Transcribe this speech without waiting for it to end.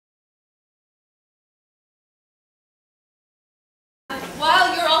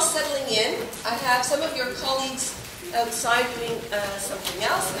in. I have some of your colleagues outside doing something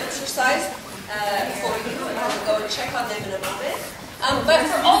else, exercise, for you, and I'll go and check on them in a moment. But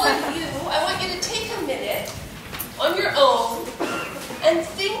for all of you, I want you to take a minute on your own and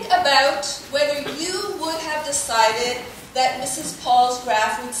think about whether you would have decided that Mrs.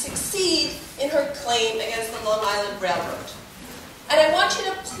 Palsgraf would succeed in her claim against the Long Island Railroad. And I want you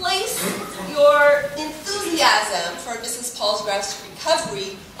to place your enthusiasm for Mrs. Palsgraf's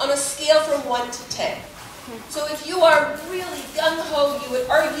recovery on a scale from 1 to 10. So if you are really gung-ho, you would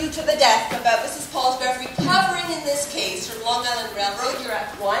argue to the death about Mrs. Palsgraf recovering in this case from Long Island Railroad, you're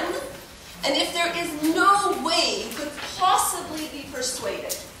at 1. And if there is no way you could possibly be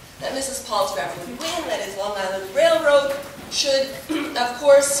persuaded that Mrs. Palsgraf would win, that is, Long Island Railroad should, of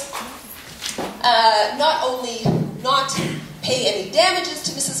course, not only not pay any damages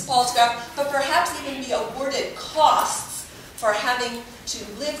to Mrs. Palsgraf, but perhaps even be awarded costs for having to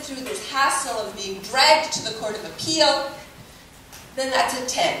live through this hassle of being dragged to the Court of Appeal, then that's a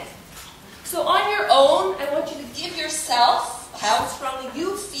 10. So on your own, I want you to give yourself how strongly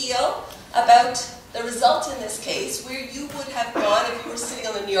you feel about the result in this case, where you would have gone if you were sitting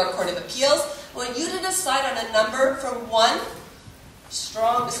on the New York Court of Appeals. I want you to decide on a number from 1,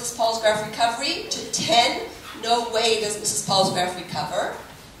 strong Mrs. Palsgraf recovery, to 10, no way does Mrs. Palsgraf recover.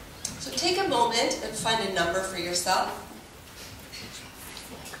 So take a moment and find a number for yourself.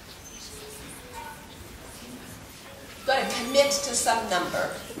 You've got to commit to some number.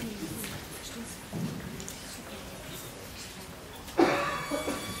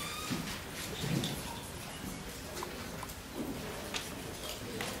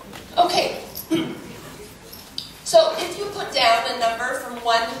 Okay, so if you put down a number from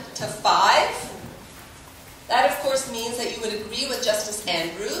 1 to 5, that of course means that you would agree with Justice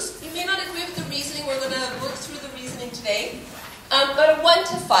Andrews. You may not agree with the reasoning, we're going to work through the reasoning today. But a 1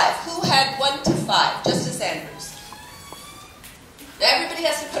 to 5, who had 1 to 5? Justice Andrews. Now everybody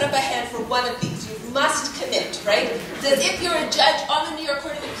has to put up a hand for one of these. You must commit, right? Because if you're a judge on the New York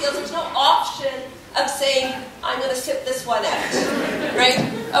Court of Appeals, there's no option of saying, I'm going to sit this one out, right?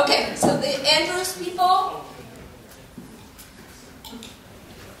 Okay, so the Andrews people.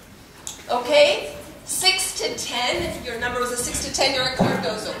 Okay, 6 to 10. If your number was a 6 to 10, you're a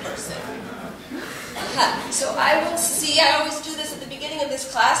Cardozo person. So I will see, I always do this at the beginning of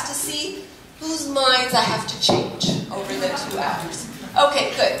this class to see whose minds I have to change over the 2 hours.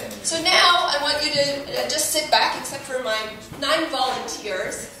 Okay, good. So now I want you to just sit back, except for my 9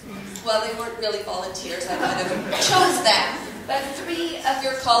 volunteers. Well, they weren't really volunteers, I kind of chose them. But 3 of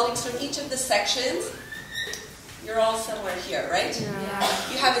your colleagues from each of the sections, you're all somewhere here, right?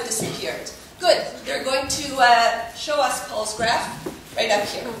 Yeah. You haven't disappeared. Good. They're going to show us Palsgraf right up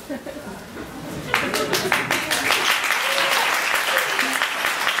here.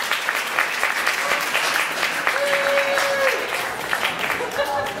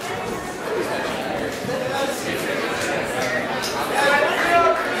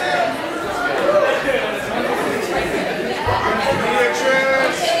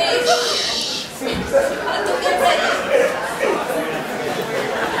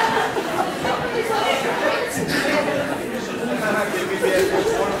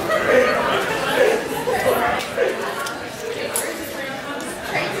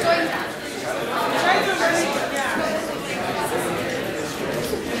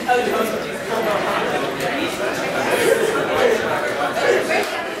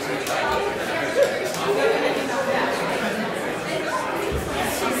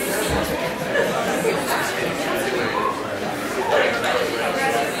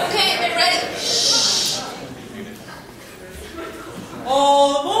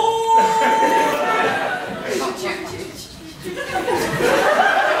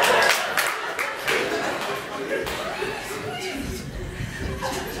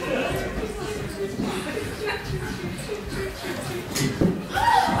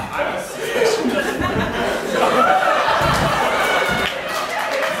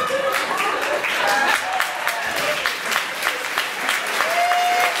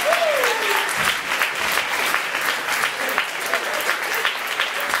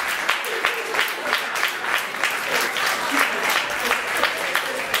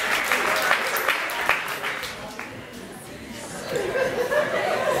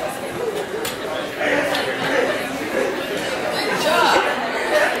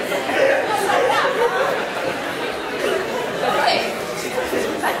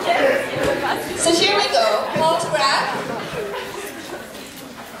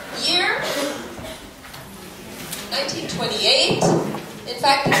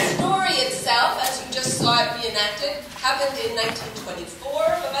 saw it reenacted happened in 1924,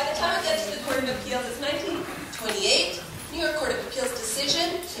 but by the time it gets to the Court of Appeals, it's 1928. New York Court of Appeals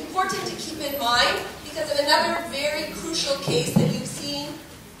decision, important to keep in mind because of another very crucial case that you've seen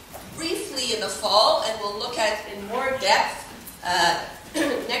briefly in the fall and we'll look at in more depth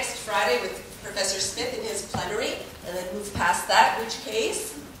next Friday with Professor Smith in his plenary, and then move past that. Which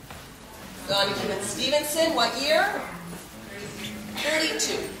case? Donoghue and Stevenson, what year?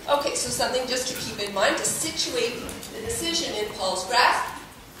 32. Okay, so something just to keep in mind to situate the decision in Palsgraf.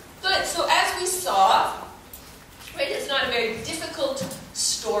 Good, so as we saw, right, it's not a very difficult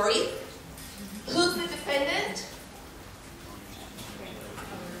story. Who's the defendant?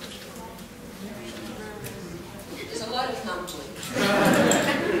 There's a lot of mumbling.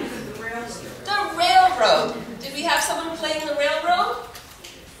 The railroad. Did we have someone playing the railroad?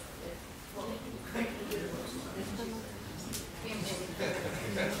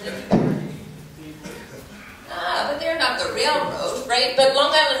 But they're not the railroad, right? But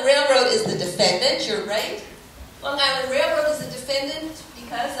Long Island Railroad is the defendant, you're right. Long Island Railroad is the defendant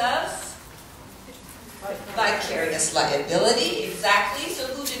because of vicarious liability, exactly. So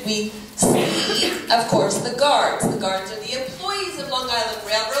who did we see? Of course, the guards. The guards are the employees of Long Island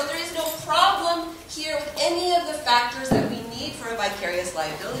Railroad. There is no problem here with any of the factors that we need for a vicarious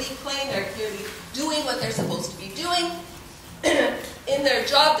liability claim. They're clearly doing what they're supposed to be doing in their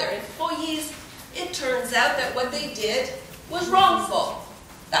job. They're employees. It turns out that what they did was wrongful.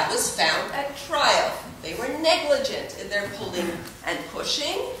 That was found at trial. They were negligent in their pulling and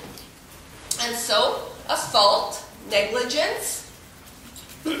pushing. And so, a fault, negligence,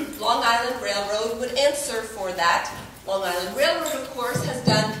 Long Island Railroad would answer for that. Long Island Railroad, of course, has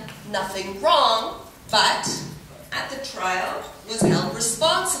done nothing wrong, but at the trial was held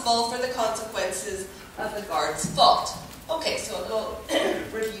responsible for the consequences of the guard's fault. Okay, so a little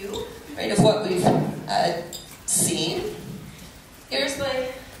review, right, of what we've seen. Here's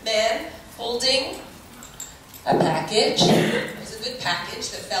my man holding a package. It was a good package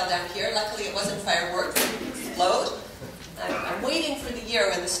that fell down here. Luckily, it wasn't fireworks. It didn't explode. I'm waiting for the year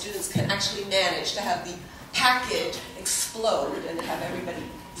when the students can actually manage to have the package explode and have everybody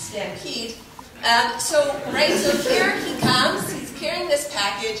stampede. So here he comes. He's carrying this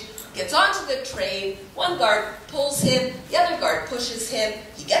package, gets onto the train. One guard pulls him. The other guard pushes him.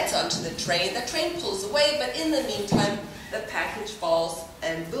 He gets onto the train. The train pulls away, but in the meantime, the package falls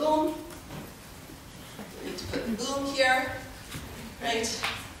and boom. We need to put boom here, right?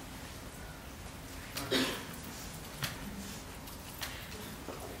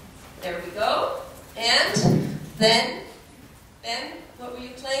 There we go. And then, what were you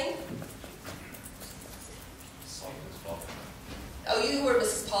playing? Oh, you were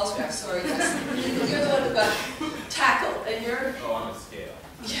Mrs. Palsgraf, sorry. Yes. You're the one who got tackled, and you're... Oh, on a scale.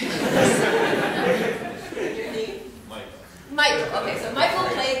 Your name? Michael. Michael. Okay, so Michael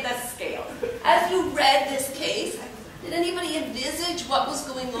played the scale. As you read this case, did anybody envisage what was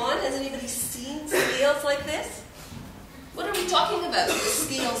going on? Has anybody seen scales like this? What are we talking about? The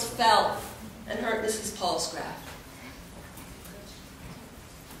scales fell and hurt Mrs. Palsgraf.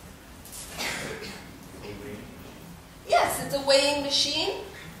 Yes, it's a weighing machine.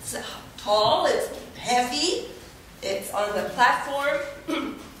 It's tall, it's heavy, it's on the platform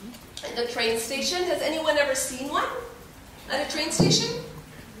at the train station. Has anyone ever seen one at a train station?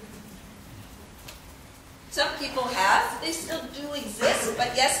 Some people have. They still do exist,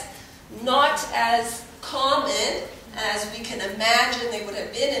 but yes, not as common as we can imagine they would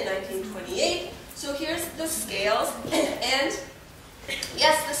have been in 1928. So here's the scales, and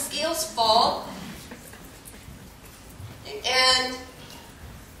yes, the scales fall. And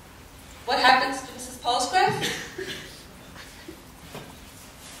what happens to Mrs. Palsgraf?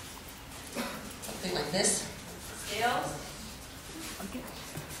 Something like this. Scales.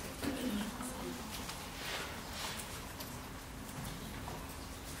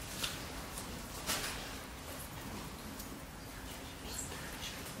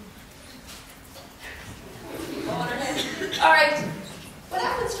 On her head. All right. What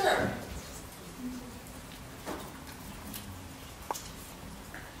happens to her?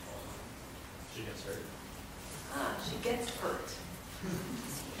 She gets hurt.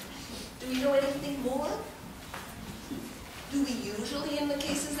 Do we know anything more? Do we usually, in the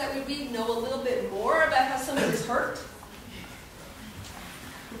cases that we read, know a little bit more about how someone is hurt?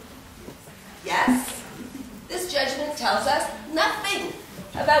 Yes. This judgment tells us nothing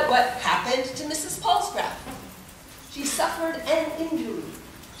about what happened to Mrs. Palsgraf. She suffered an injury.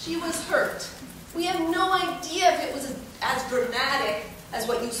 She was hurt. We have no idea if it was as dramatic as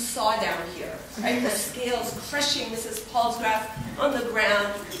what you saw down here, right? The scales crushing Mrs. Palsgraf on the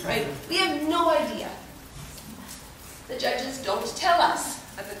ground, right? We have no idea. the judges don't tell us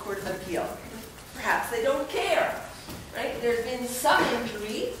at the Court of Appeal. Perhaps they don't care, right? There's been some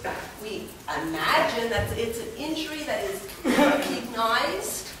injury. We imagine that it's an injury that is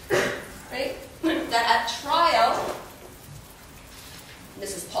recognized, right? That at trial,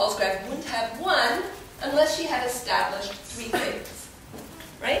 Mrs. Palsgraf wouldn't have won unless she had established three things,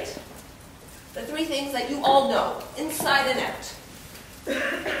 right? The three things that you all know, inside and out.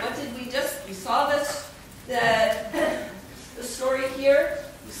 What did we saw this, the story here.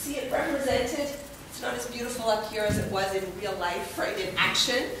 You see it represented. It's not as beautiful up here as it was in real life, right, in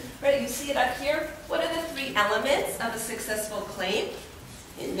action, right? You see it up here. What are the three elements of a successful claim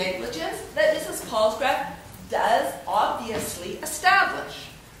in negligence that Mrs. Palsgraf does obviously establish?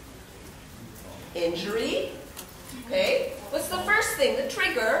 Injury, okay? What's the first thing? The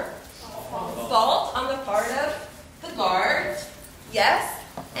trigger, fault on the part of the guard, yes,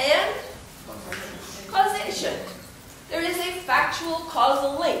 and causation. There is a factual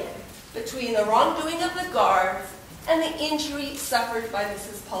causal link between the wrongdoing of the guards and the injury suffered by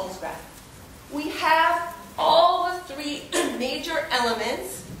Mrs. Palsgraf. We have all the three major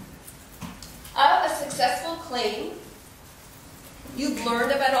elements of a successful claim. You've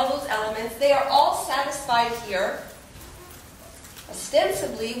learned about all those elements. They are all satisfied here.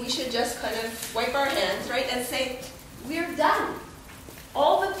 Ostensibly, we should just kind of wipe our hands, right, and say, we're done.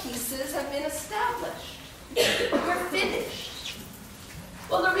 All the pieces have been established. We're finished.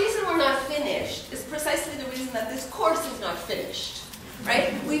 Well, the reason we're not finished is precisely the reason that this course is not finished,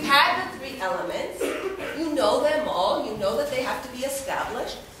 right? We've had the three elements. You know them all. You know that they have to be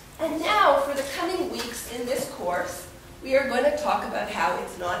established. And now, for the coming weeks in this course, we are going to talk about how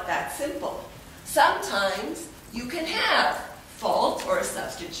it's not that simple. Sometimes you can have fault or a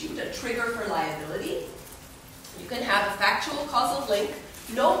substitute, a trigger for liability. You can have a factual causal link.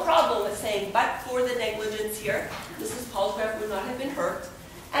 No problem with saying, but for the negligence here, Mrs. Palsgraf would not have been hurt.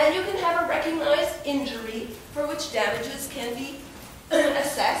 And you can have a recognized injury for which damages can be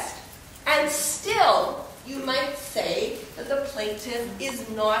assessed. And still, you might say that the plaintiff is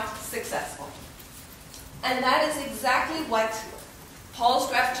not successful. And that is exactly what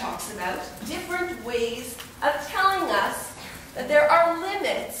Palsgraf talks about, different ways of telling us that there are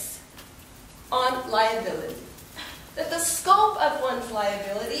limits on liability. That the scope of one's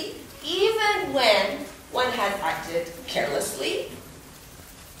liability, even when one has acted carelessly,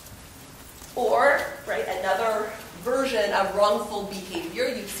 or, right, another version of wrongful behavior,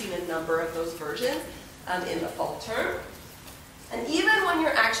 you've seen a number of those versions in the fault term, and even when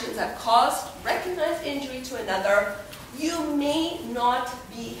your actions have caused recognized injury to another, you may not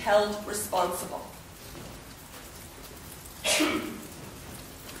be held responsible.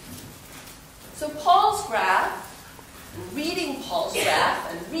 So Palsgraf, reading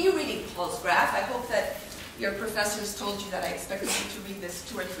Palsgraf and rereading Palsgraf, I hope that your professors told you that I expected you to read this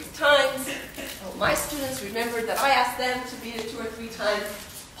 2 or 3 times. Well, my students remembered that I asked them to read it 2 or 3 times.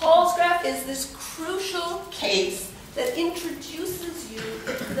 Palsgraf is this crucial case that introduces you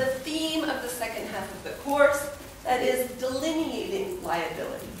to the theme of the second half of the course, that is delineating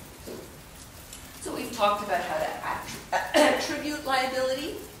liability. So we've talked about how to attribute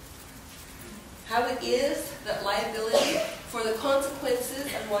liability, how it is that liability for the consequences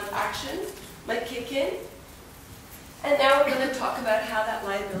of one's actions might kick in. And now we're going to talk about how that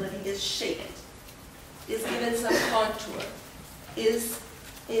liability is shaped, is given some contour, is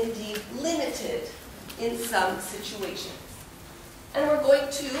indeed limited in some situations. And we're going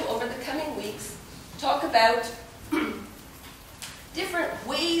to, over the coming weeks, talk about different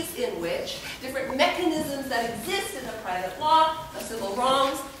ways in which, different mechanisms that exist in the private law of civil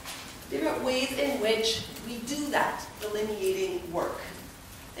wrongs, different ways in which we do that delineating work,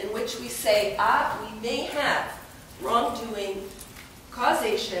 in which we say, we may have wrongdoing,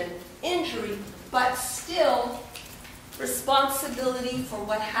 causation, injury, but still responsibility for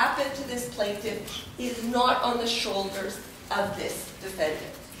what happened to this plaintiff is not on the shoulders of this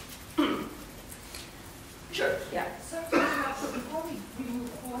defendant. Sure, yeah. So before we move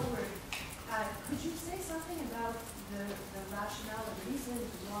forward, could you say something about the rationale, the reason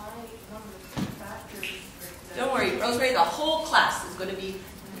why one of the factors... Don't worry, Rosemary, the whole class is going to be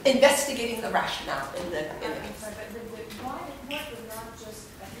investigating the rationale in the case. Sorry, but why would not just,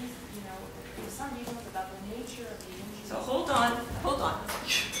 at least, there's some details about the nature of the injury. So hold on.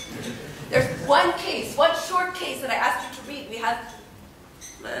 There's one case, one short case that I asked you to read. We have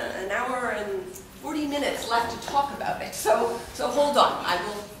an hour and 40 minutes left to talk about it. So hold on. I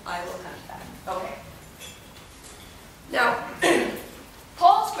will come back. Okay. Now,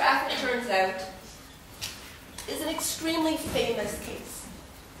 Palsgraf, it turns out, is an extremely famous case.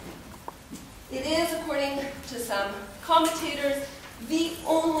 It is, according to some commentators, the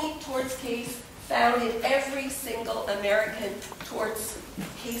only torts case found in every single American torts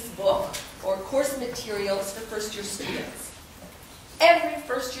case book or course materials for first-year students. Every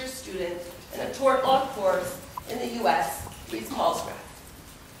first-year student in a tort law course in the U.S. reads Palsgraf.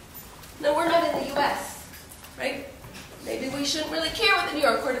 Now, we're not in the U.S., right? Maybe we shouldn't really care what the New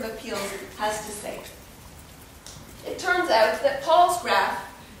York Court of Appeals has to say. It turns out that Palsgraf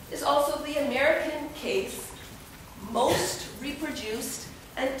is also the American case most reproduced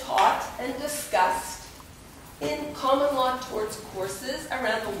and taught and discussed in common law torts courses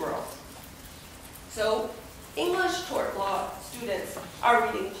around the world. So, English tort law students are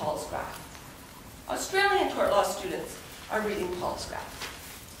reading Palsgraf. Australian tort law students are reading Palsgraf.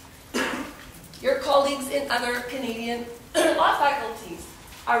 Your colleagues in other Canadian law faculties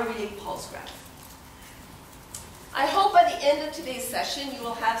are reading Palsgraf. I hope by the end of today's session you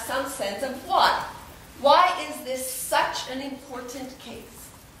will have some sense of why. Why is this such an important case?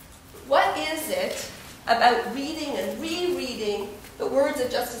 What is it about reading and rereading the words of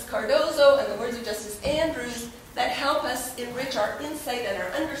Justice Cardozo and the words of Justice Andrews that help us enrich our insight and our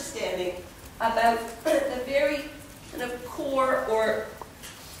understanding about the very kind of core or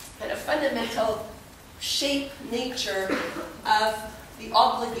kind of fundamental shape, nature of the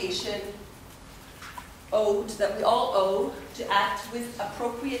obligation owed, that we all owe, to act with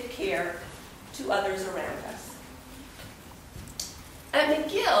appropriate care to others around us. At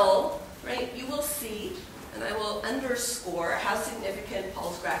McGill, right, you will see, and I will underscore how significant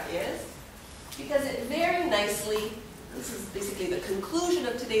Palsgraf is, because it very nicely, this is basically the conclusion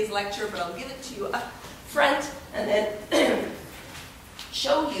of today's lecture, but I'll give it to you up front and then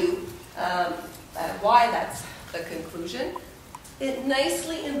show you why that's the conclusion. It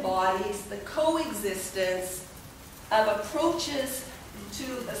nicely embodies the coexistence of approaches to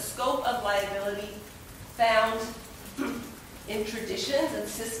the scope of liability found in traditions and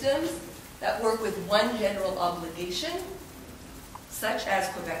systems that work with one general obligation, such as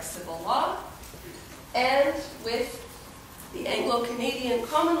Quebec civil law, and with the Anglo-Canadian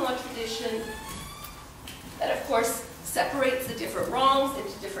common law tradition that, of course, separates the different wrongs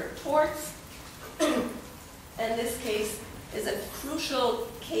into different torts. And this case is a crucial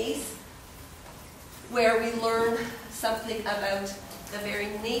case where we learn something about the very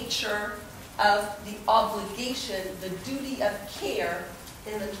nature of the obligation, the duty of care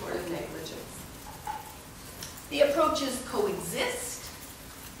in the tort of negligence. The approaches coexist.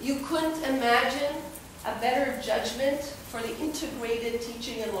 You couldn't imagine a better judgment for the integrated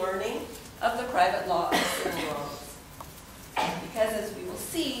teaching and learning of the private law of civil wrongs. Because as we will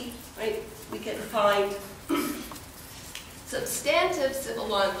see, right, we can find substantive civil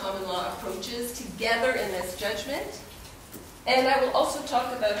law and common law approaches together in this judgment. And I will also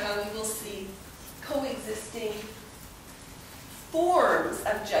talk about how we will see coexisting forms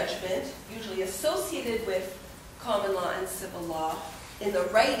of judgment, usually associated with common law and civil law, in the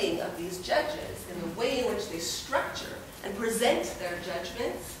writing of these judges, in the way in which they structure and present their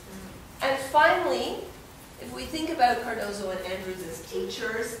judgments. And finally, if we think about Cardozo and Andrews as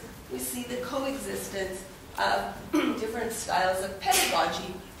teachers, we see the coexistence of different styles of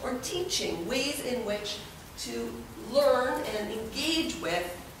pedagogy or teaching, ways in which to learn and engage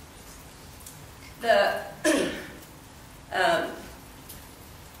with the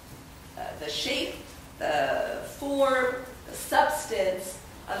shape, the form, the substance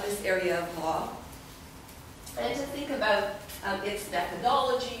of this area of law, and to think about its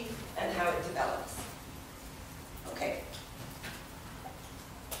methodology and how it develops. Okay.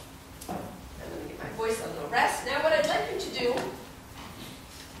 I'm going to give my voice a little rest. Now what I'd like you to do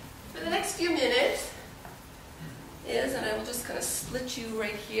for the next few minutes is, and I will just kind of split you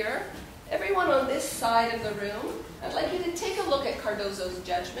right here, everyone on this side of the room, I'd like you to take a look at Cardozo's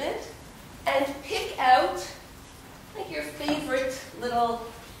judgment and pick out like your favorite little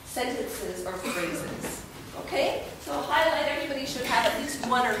sentences or phrases. Okay? So I'll highlight, everybody should have at least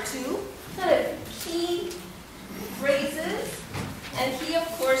one or two kind of key phrases. And he, of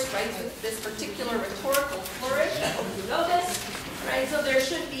course, writes with this particular rhetorical flourish. I hope you know this. Right? So there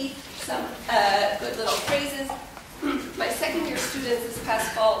should be some good little phrases. My second-year students this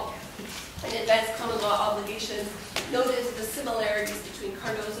past fall in Advanced Common Law Obligations noticed the similarities between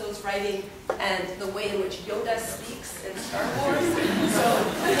Cardozo's writing and the way in which Yoda speaks in Star Wars. So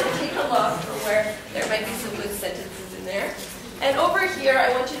I'm going to take a look for where there might be some good sentences in there. And over here,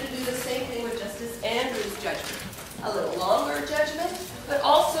 I want you to do the same thing with Justice Andrews' judgment. A little longer judgment, but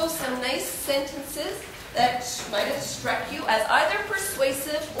also some nice sentences that might have struck you as either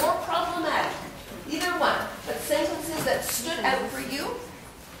persuasive or problematic. Either one, but sentences that stood out for you,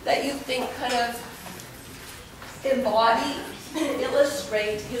 that you think kind of embody,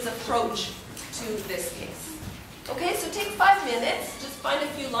 illustrate his approach to this case. Okay, so take 5 minutes, just find a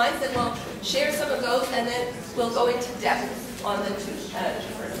few lines, and we'll share some of those, and then we'll go into depth on the two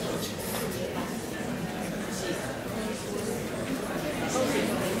different approaches.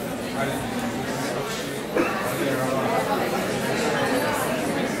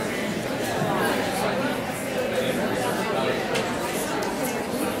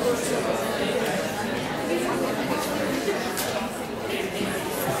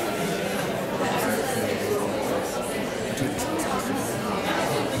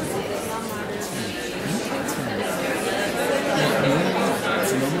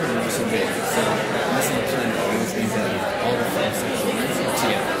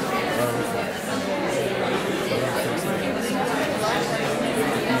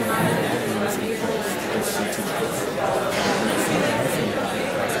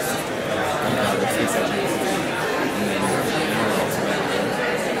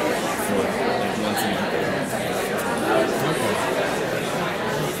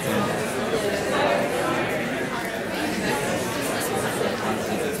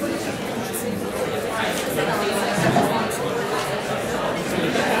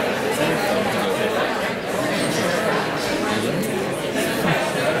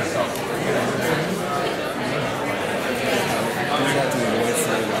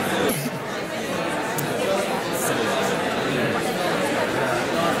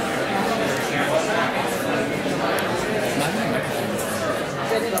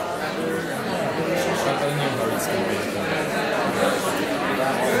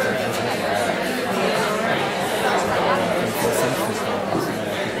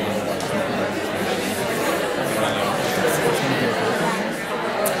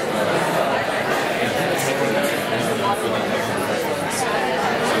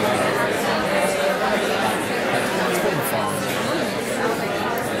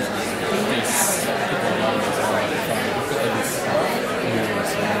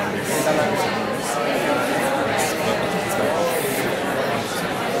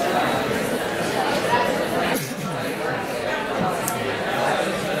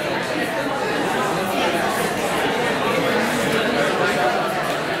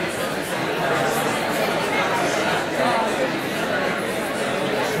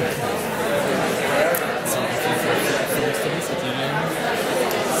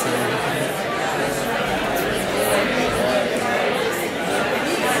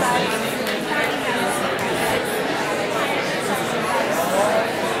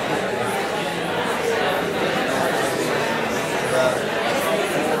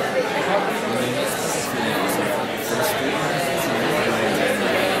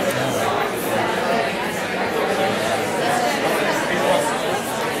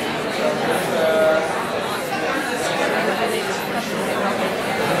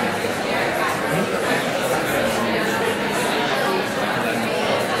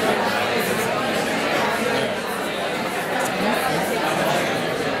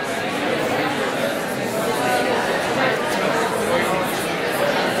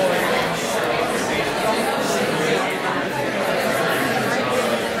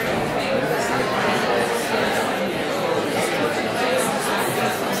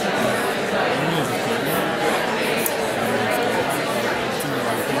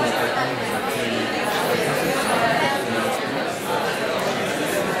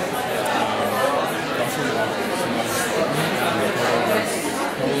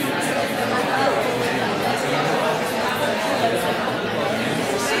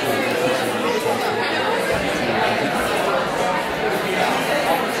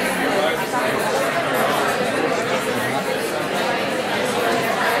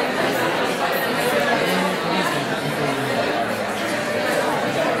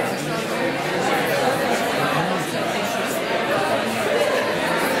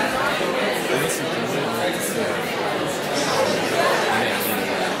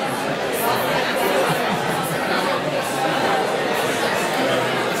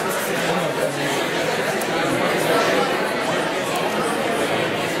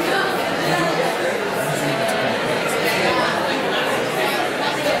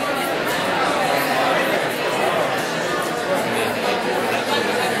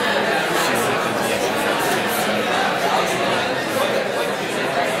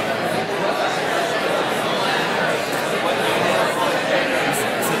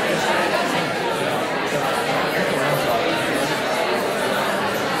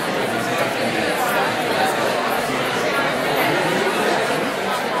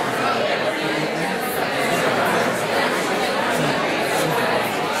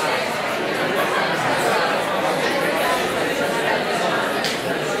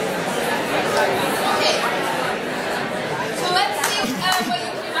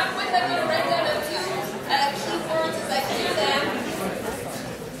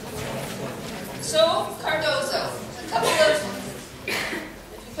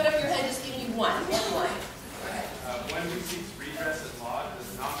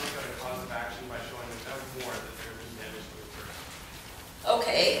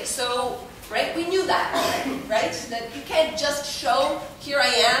 Okay, so, right, we knew that already, right? That you can't just show, here I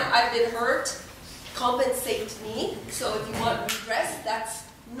am, I've been hurt, compensate me. So if you want redress, that's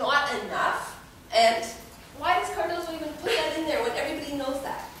not enough. And why does Cardozo even put that in there when everybody knows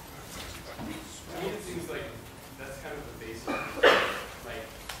that? To me, it seems like that's kind of the basic. Like,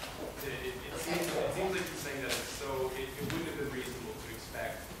 it seems like you're saying that it wouldn't have been reasonable to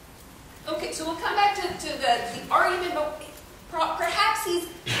expect. Okay, so we'll come back to the argument, but perhaps he's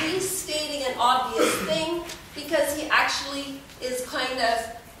restating an obvious thing because he actually is kind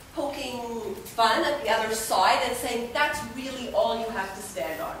of poking fun at the other side and saying that's really all you have to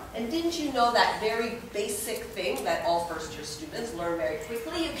stand on. And didn't you know that very basic thing that all first-year students learn very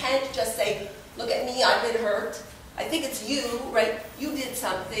quickly? You can't just say, look at me, I've been hurt. I think it's you, right? You did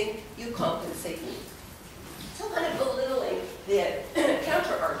something, you compensate me. So kind of belittling the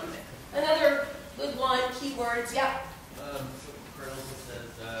counter-argument. Another good line, keywords, yeah? So Colonel says,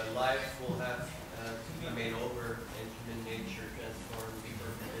 lives will have to be made over and human nature transformed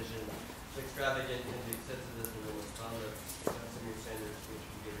before provision. So extravagant and excessive as the rule of conduct. That's in your standards, which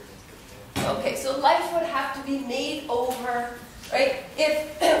we give it. Okay, so life would have to be made over, right?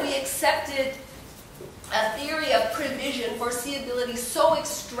 If we accepted a theory of provision, foreseeability so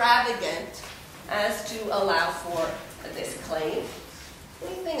extravagant as to allow for this claim.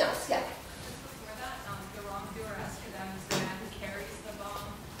 Anything else? Yeah. Before that, the wrongdoer as to them is the man who carries the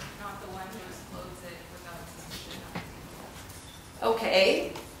bomb, not the one who explodes it without suspicion.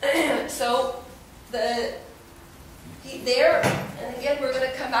 Okay. So and again we're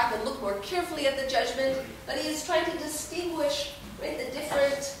going to come back and look more carefully at the judgment, but he is trying to distinguish, right, the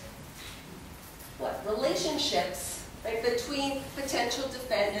different relationships, right, between potential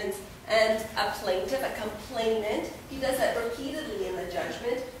defendants and a plaintiff, a complainant. He does that repeatedly in the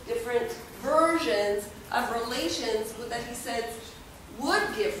judgment. Different versions of relations that he says would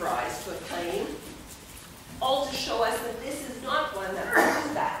give rise to a claim, all to show us that this is not one that would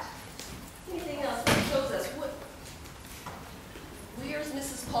do that. Anything else that shows us what? Where's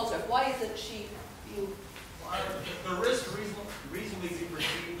Mrs. Palsgraf? Why isn't she being? The risk reasonably to be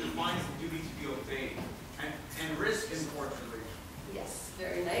perceived defines the duty to be obeyed, and risk in court relation. Yes,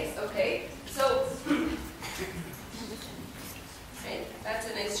 very nice. Okay, so right, that's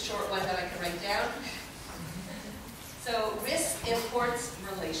a nice short one that I can write down. So risk imports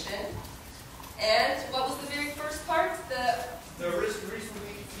relation, and what was the very first part? The risk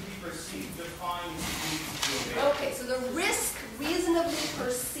reasonably to be perceived defines the duty to be obeyed. Okay, so the risk reasonably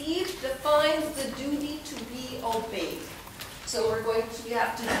perceived defines the duty to be obeyed. So we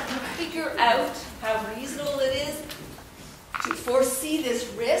have to figure out how reasonable it is to foresee this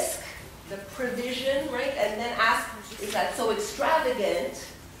risk, the provision, right, and then ask, is that so extravagant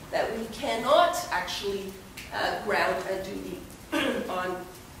that we cannot actually ground a duty on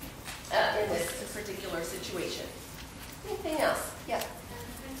in this particular situation? Anything else? Yeah.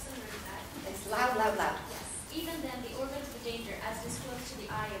 I'm similar to that. It's loud, loud, loud. Yes. Even then, the orbit of the danger, as disclosed to the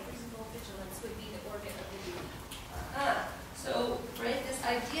eye of reasonable vigilance, would be the orbit of the duty. So, right, this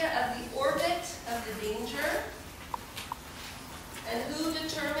idea of the orbit of the danger. And who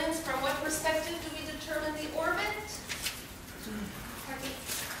determines, from what perspective do we determine the orbit?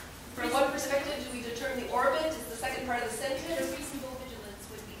 From what perspective do we determine the orbit? Is the second part of the sentence? The reasonable vigilance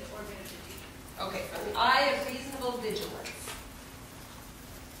would be the orbit of the duty. Okay, from the eye of reasonable vigilance.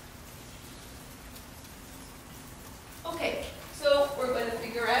 Okay, so we're going to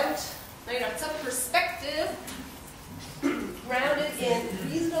figure out, right, on some perspective grounded in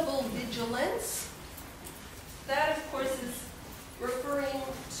reasonable vigilance. That, of course, is referring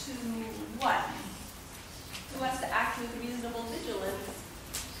to what? Who has to act with reasonable vigilance?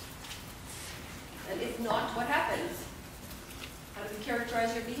 And if not, what happens? How do we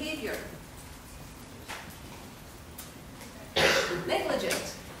characterize your behavior?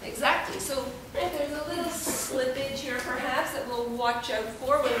 Negligent. Exactly. So right, there's a little slippage here, perhaps, that we'll watch out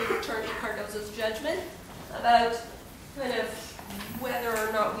for when we return to Cardozo's judgment about kind of whether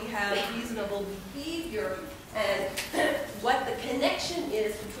or not we have reasonable behavior and what the connection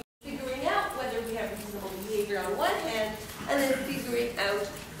is between figuring out whether we have reasonable behavior on one hand and then figuring out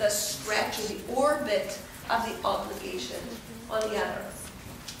the stretch or the orbit of the obligation on the other.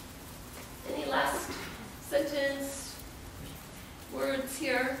 Any last sentence, words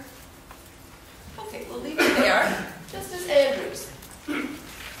here? Okay, we'll leave it there. Justice Andrews.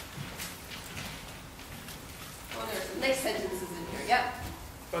 Oh, there's some nice sentences in here. Yep.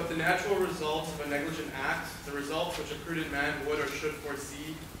 But the natural results of a negligent act, the results which a prudent man would or should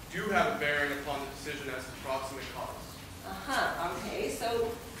foresee, do have a bearing upon the decision as to proximate cause. Okay, so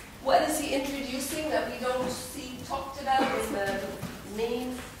what is he introducing that we don't see talked about in the main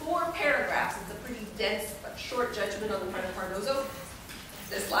dense but short judgment on the part of Cardozo.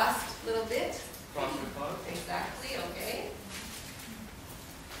 This last little bit. Proximate cause? Exactly, okay.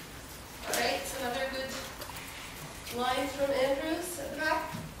 All right, some other good lines from Andrews at the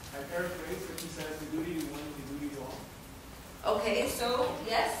back. I paraphrase, but he says the duty to one is the duty to all. Okay, so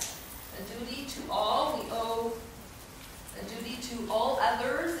yes, a duty to all. We owe a duty to all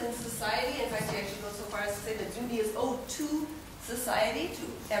others in society. In fact, he actually goes so far as to say the duty is owed to society, to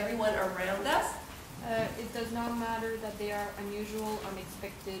everyone around us. It does not matter that they are unusual,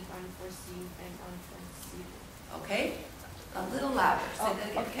 unexpected, unforeseen, and unforeseeable. Okay, a little louder. Say that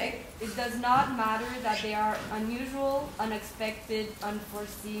again, okay? It does not matter that they are unusual, unexpected,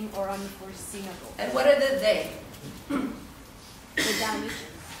 unforeseen, or unforeseeable. And what are the they? The damage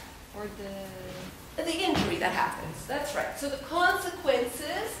or the injury that happens. That's right. So the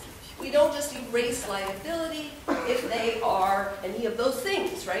consequences, we don't just erase liability if they are any of those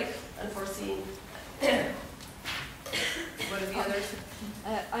things, right? Unforeseen. What are the others?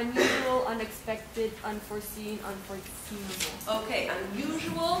 Unusual, unexpected, unforeseen, unforeseeable. Okay,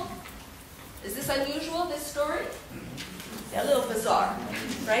 unusual. Is this unusual, this story? Yeah, a little bizarre,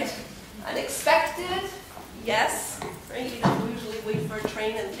 right? Unexpected, yes. Right? You don't usually wait for a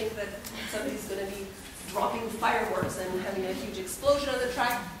train and think that somebody's going to be dropping fireworks and having a huge explosion on the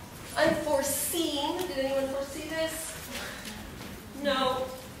track. Unforeseen, did anyone foresee this? No.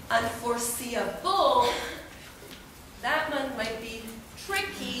 Unforeseeable, that one might be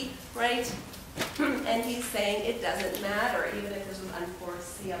tricky, right? And he's saying it doesn't matter, even if this was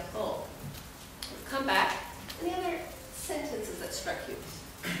unforeseeable. Let's come back. Any other sentences that struck you?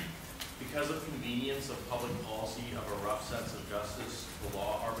 Because of convenience of public policy of a rough sense of justice, the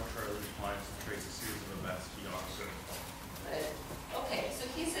law arbitrarily defines and traces a series of events beyond a certain point. Okay, so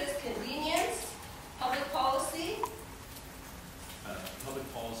he says convenience, public policy. Public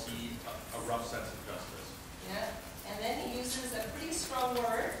policy, a rough sense of justice. Yeah, and then he uses a pretty strong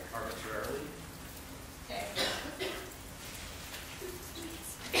word. Arbitrarily. Okay.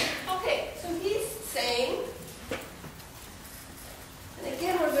 Okay, so he's saying, and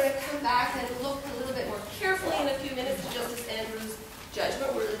again we're going to come back and look a little bit more carefully in a few minutes to Justice Andrews'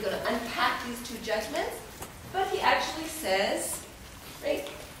 judgment. We're really going to unpack these two judgments. But he actually says, right,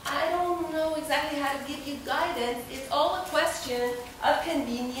 I don't know exactly how to give you guidance. It's all a question of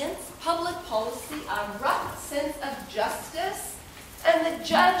convenience, public policy, a rough sense of justice, and the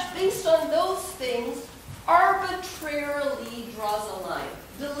judge, based on those things, arbitrarily draws a line,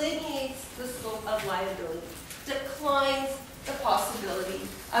 delineates the scope of liability, declines the possibility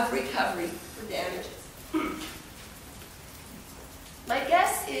of recovery for damages. My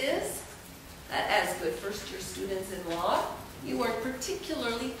guess is that as good first-year students in law, you weren't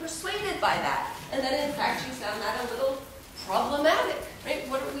particularly persuaded by that. And then, in fact, you found that a little problematic, right?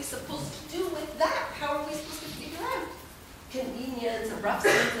 What are we supposed to do with that? How are we supposed to figure out convenience, a rough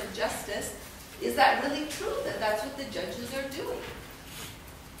sense of justice? Is that really true, that that's what the judges are doing?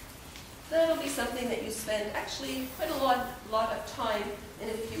 That'll be something that you spend actually quite a lot of time in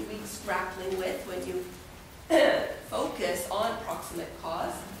a few weeks grappling with when you focus on proximate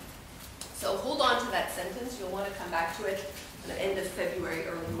cause. So hold on to that sentence. You'll want to come back to it at the end of February,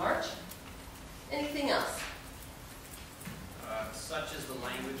 early March. Anything else? Such as the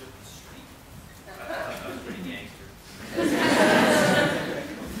language of the street. That was pretty gangster.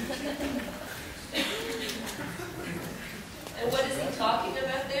 And what is he talking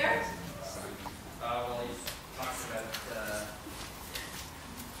about there? Well, he's talking about,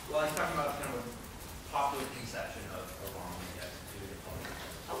 he's talking about kind of a popular conception of wrong, I guess, to the public.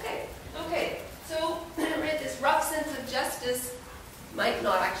 Okay. So, right, this rough sense of justice might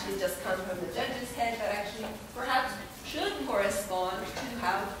not actually just come from the judge's head, but actually perhaps should correspond to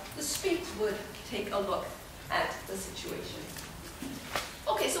how the street would take a look at the situation.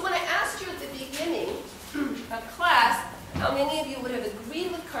 Okay, so when I asked you at the beginning of class how many of you would have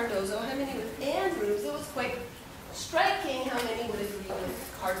agreed with Cardozo, how many with Andrews, it was quite striking how many would agree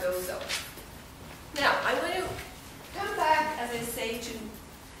with Cardozo. Now, I want to come back, as I say, to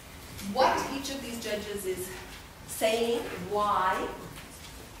what each of these judges is saying, why,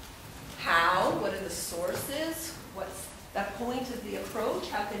 how, what are the sources, what's the point of the approach,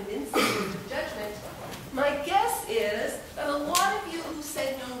 how convincing is the judgment. My guess is that a lot of you who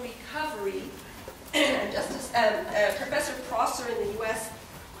said no recovery, Professor Prosser in the U.S.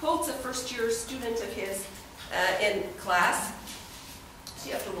 quotes a first-year student of his in class. So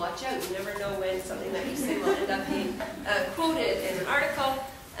you have to watch out. You never know when something that you say will end up being quoted in an article.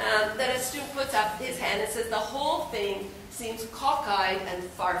 That a student puts up his hand and says, the whole thing seems cockeyed and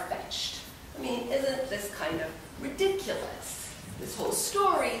far-fetched. I mean, isn't this kind of ridiculous? This whole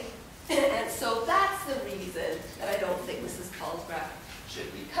story And so that's the reason that I don't think Mrs. Palsgraf should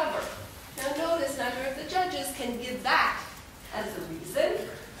recover. Now notice neither of the judges can give that as the reason.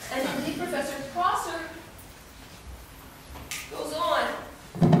 And indeed, Professor Prosser goes on.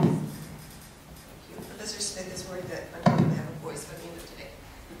 Thank you. Professor Smith is worried that I'm going to have a voice by the end of today.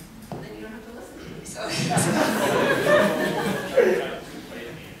 And then you don't have to listen to me. So.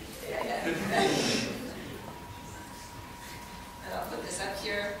 And I'll put this up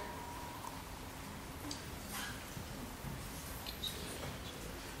here.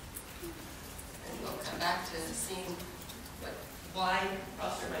 And we'll come back to seeing why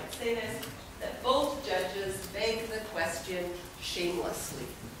Prosser might say this, that both judges beg the question shamelessly.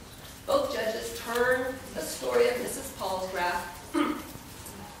 Both judges turn the story of Mrs. Palsgraf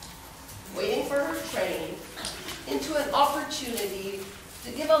waiting for her train into an opportunity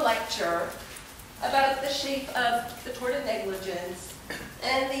to give a lecture about the shape of the tort of negligence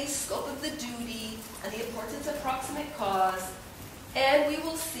and the scope of the duty and the importance of proximate cause. And we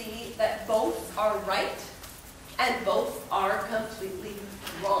will see that both are right and both are completely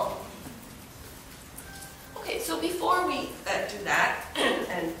wrong. Okay, so before we do that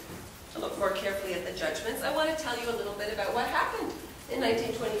and look more carefully at the judgments, I want to tell you a little bit about what happened in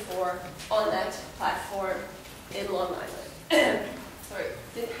 1924 on that platform in Long Island. Sorry, it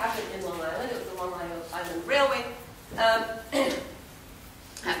didn't happen in Long Island, it was the Long Island Railway.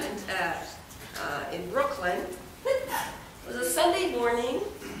 Happened in Brooklyn. It was a Sunday morning.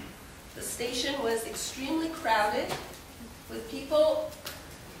 The station was extremely crowded with people.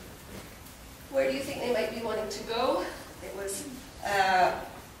 Where do you think they might be wanting to go? It was a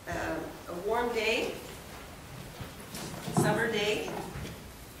warm day, summer day.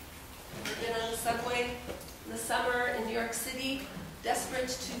 You've been on the subway in the summer in New York City, desperate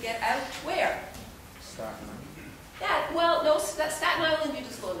to get out. Where? Staten Island. Yeah, well, no, Staten Island, you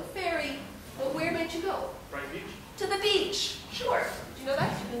just go on the ferry. But where might you go? Bright Beach? To the beach. Sure. Did you know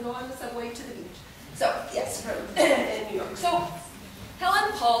that? You can go on the subway to the beach. So, yes, from in New York. So,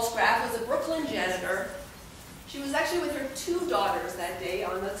 Helen Palsgraf was a Brooklyn janitor. She was actually with her 2 daughters that day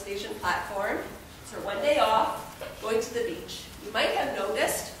on the station platform. It's her one day off, going to the beach. You might have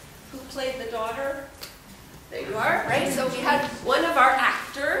noticed who played the daughter. There you are, right? So we had one of our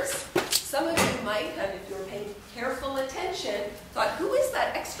actors. Some of you might have, if you were paying careful attention, thought, who is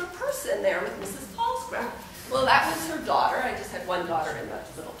that extra person there with Mrs. Palsgraf? Well, that was her daughter. I just had one daughter in that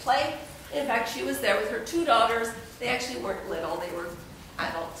little play. In fact, she was there with her 2 daughters. They actually weren't little. They were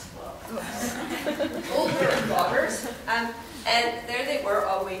adults, well, older daughters. And there they were,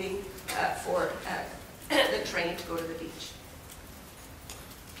 all waiting for the train to go to the beach.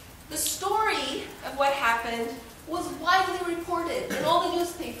 The story of what happened was widely reported in all the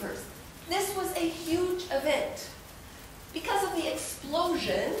newspapers. This was a huge event. Because of the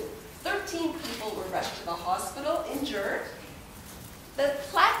explosion, 13 people were rushed to the hospital, injured. The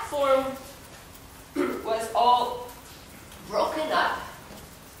platform was all broken up,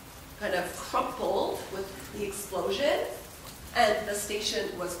 kind of crumpled with the explosion, and the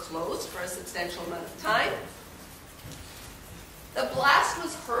station was closed for a substantial amount of time. The blast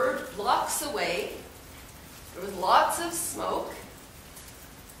was heard blocks away. There was lots of smoke.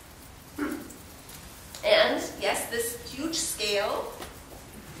 And, yes, this huge scale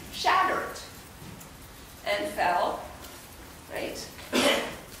shattered and fell, right?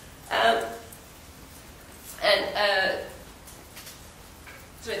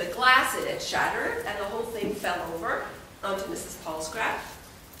 The glass in it shattered, and the whole thing fell over onto Mrs. Palsgraf.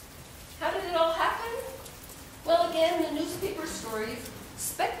 How did it all happen? Well, again, the newspaper stories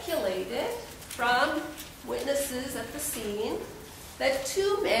speculated from witnesses at the scene that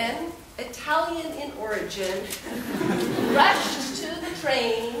 2 men, Italian in origin, rushed to the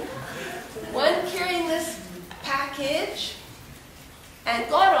train, one carrying this package, and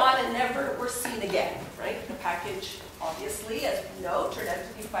got on and never were seen again, right? The package, obviously, as we know, turned out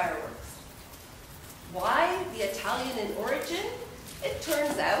to be fireworks. Why the Italian in origin? It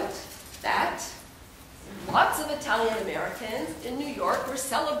turns out that lots of Italian Americans in New York were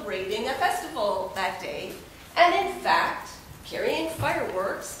celebrating a festival that day, and in fact, carrying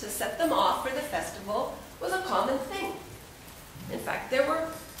fireworks to set them off for the festival was a common thing. In fact, there were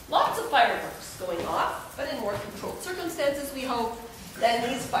lots of fireworks going off, but in more controlled circumstances, we hope, than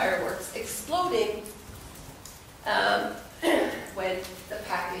these fireworks exploding when the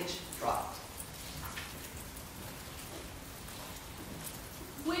package dropped.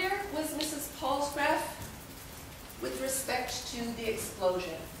 Where was Mrs. Palsgraf with respect to the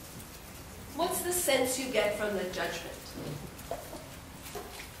explosion? What's the sense you get from the judgment?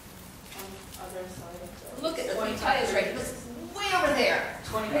 Look at the tie is right. It was way over there.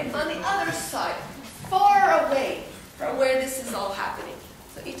 Right? On the other side, far away from where this is all happening.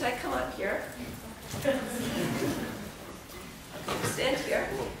 So Itai, come up here. Stand here.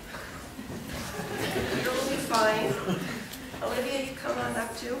 You'll be fine. Olivia, you come on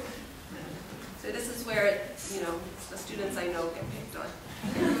up too. So this is where, the students I know get picked on.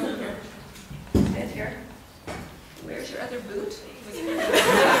 Stand here. Where's your other boot? Stand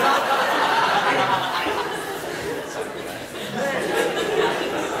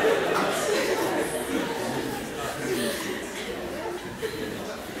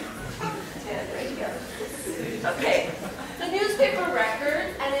right here. Okay. The newspaper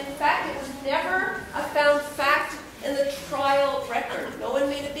record, and in fact, it was never a found fact in the trial record. No one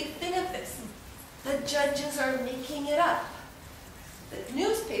made a big thing of this. The judges are making it up. The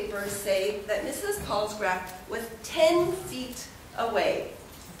newspapers say that Mrs. Palsgraf was 10 feet away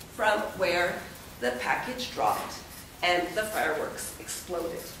from where the package dropped and the fireworks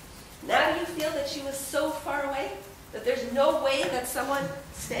exploded. Now you feel that she was so far away that there's no way that someone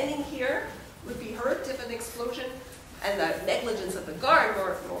standing here would be hurt if an explosion, and the negligence of the guard,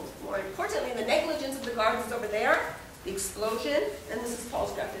 more importantly, the negligence of the guard is over there, the explosion, and Mrs.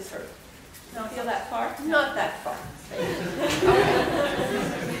 Palsgraf is hurt. Now feel that far? Not that far.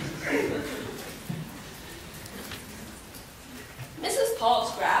 Mrs.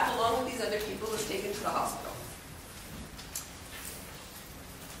 Palsgraf, along with these other people, was taken to the hospital.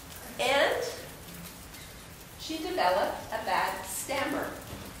 And she developed a bad stammer.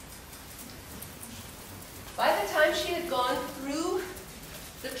 By the time she had gone through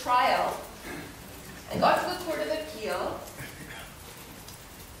the trial and got to the Court of Appeal,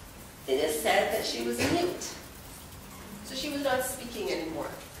 it is said that she was mute. So she was not speaking anymore.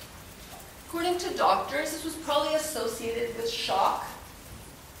 According to doctors, this was probably associated with shock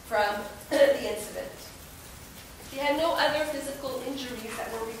from the incident. She had no other physical injuries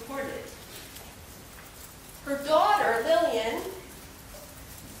that were reported. Her daughter, Lillian,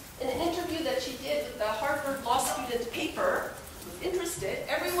 in an interview that she did with the Harvard law student paper, was interested.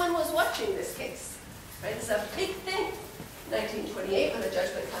 Everyone was watching this case. Right? It's a big thing. 1928, when the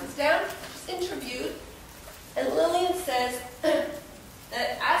judgment comes down, she's interviewed, and Lillian says that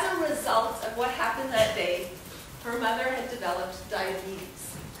as a result of what happened that day, her mother had developed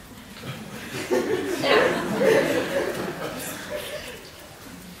diabetes.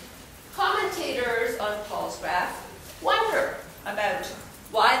 Commentators on Palsgraf wonder about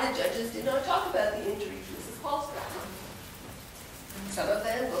why the judges did not talk about the injury to Mrs. Palsgraf. Some of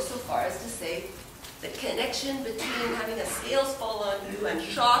them go so far as to say the connection between having a scales fall on you and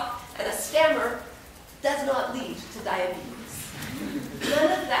shock and a stammer does not lead to diabetes.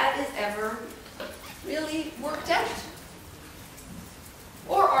 None of that is ever really worked out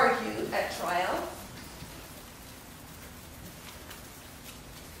or argued at trial.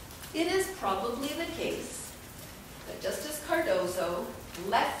 It is probably the case that Justice Cardozo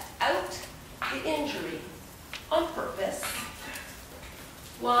left out the injury on purpose.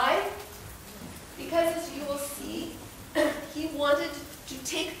 Why? Because, as you will see, he wanted to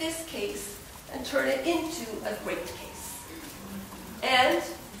take this case and turn it into a great case. And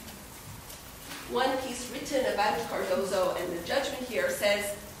one piece written about Cardozo and the judgment here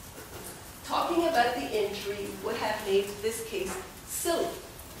says, talking about the injury would have made this case silly,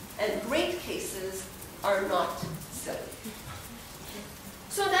 and great cases are not silly.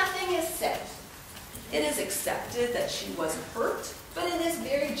 So nothing is said. It is accepted that she was hurt, but in this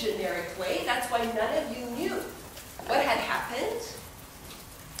very generic way. That's why none of you knew what had happened.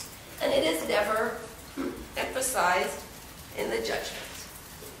 And it is never emphasized in the judgment.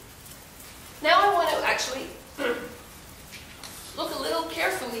 Now I want to actually look a little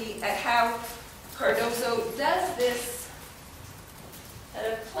carefully at how Cardozo does this kind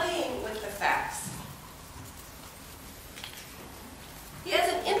of playing with the facts. He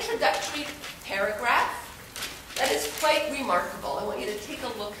has an introductory paragraph that is quite remarkable. I want you to take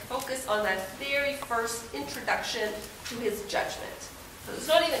a look, focus on that very first introduction to his judgment. So it's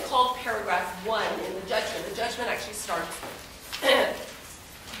not even called paragraph 1 in the judgment. The judgment actually starts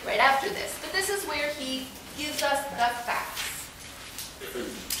right after this. But this is where he gives us the facts.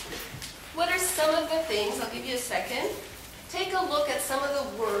 What are some of the things? I'll give you a second. Take a look at some of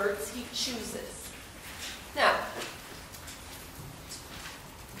the words he chooses. Now,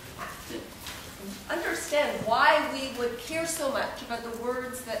 to understand why we would care so much about the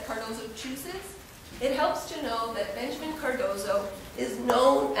words that Cardozo chooses, it helps to know that Benjamin Cardozo is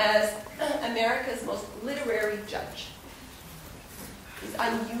known as America's most literary judge. He's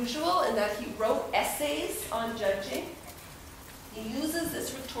unusual in that he wrote essays on judging. He uses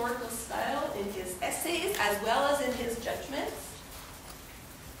this rhetorical style in his essays as well as in his judgments.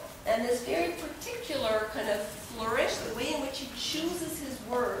 And this very particular kind of flourish, the way in which he chooses his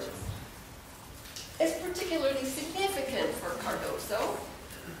words, is particularly significant for Cardozo.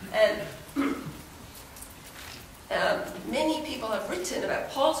 And many people have written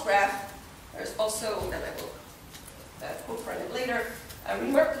about Palsgraf. There's also, and I will quote from it later, a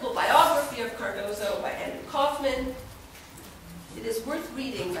remarkable biography of Cardozo by Andrew Kaufman. It is worth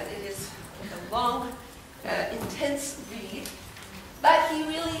reading, but it is a long, intense read. But he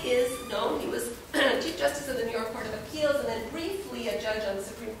really is known. He was Chief Justice of the New York Court of Appeals and then briefly a judge on the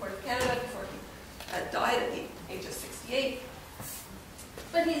Supreme Court of Canada before he died at the age of 68.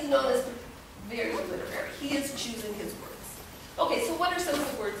 But he's known as very literary. He is choosing his words. Okay, so what are some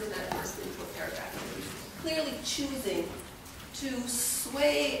of the words in that first intro paragraph? He's clearly choosing to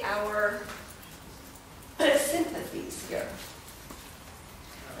sway our sympathies here.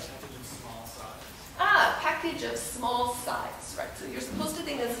 Package of small size, right? So you're supposed to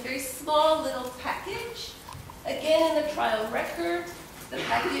think that's a very small little package. Again, in the trial record, the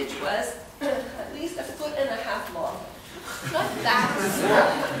package was at least 1.5 feet long. Not that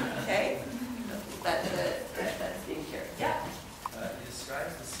small, okay? That's being carried. Yeah? He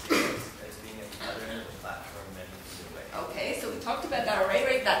describes the scales as being at the other end of the platform many feet away. Okay, so we talked about that already,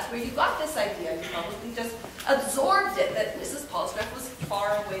 right? That's where you got this idea. You probably just absorbed it, that Mrs. Palsgraf was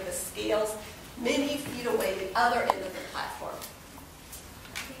far away, the scales many feet away, the other end of the platform.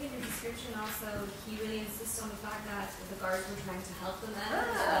 I think in the description also, he really insists on the fact that the guards were trying to help the men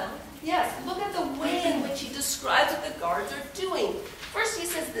as well. Yes, look at the way in which he describes what the guards are doing. First he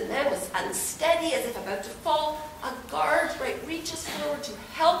says the man was unsteady, as if about to fall. A guard, right, reaches forward to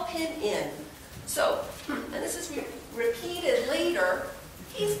help him in. So, and this is repeated later,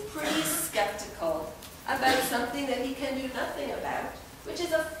 he's pretty skeptical about something that he can do nothing about, which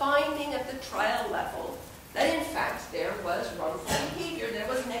is a finding at the trial level that in fact there was wrongful behavior, there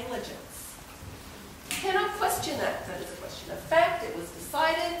was negligence. You cannot question that. That is a question of fact. It was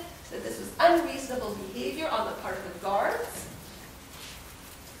decided that this was unreasonable behavior on the part of the guards.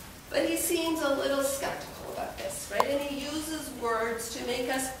 But he seems a little skeptical about this, right? And he uses words to make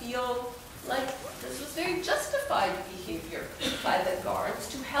us feel like this was very justified behavior by the guards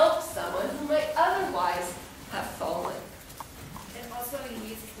to help someone who might otherwise have fallen. And also he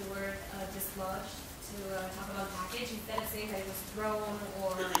uses the word dislodged to talk about package. Instead of saying that it was thrown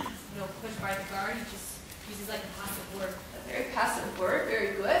or pushed by the guard, he just uses like a passive word. A very passive word,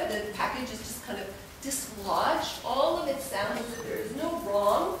 very good. The package is just kind of dislodged. All of it sounds as if there is no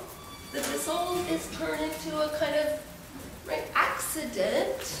wrong. The missile is turned into a kind of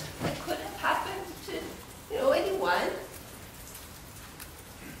accident that could have happened to anyone.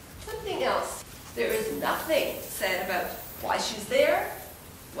 Something else. There is nothing said about why she's there,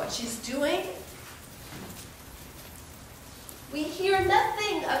 what she's doing. We hear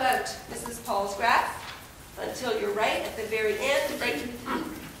nothing about Mrs. Palsgraf until you're right at the very end, right?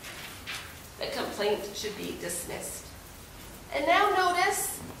 The complaint should be dismissed. And now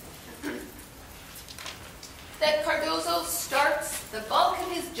notice that Cardozo starts the bulk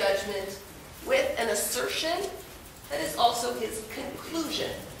of his judgment with an assertion that is also his conclusion.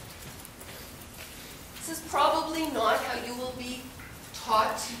 This is probably not how you will be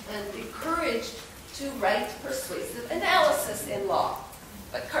taught and encouraged to write persuasive analysis in law.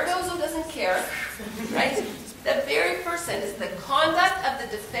 But Cardozo doesn't care, right? The very first sentence, the conduct of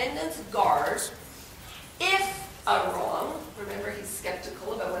the defendant's guard, if a wrong, remember he's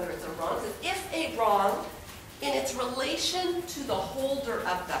skeptical about whether it's a wrong, says if a wrong in its relation to the holder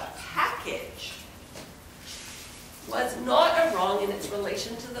of the package was not a wrong in its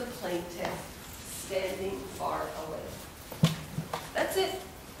relation to the plaintiff standing far away. That's it.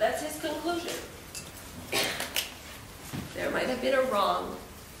 That's his conclusion. There might have been a wrong.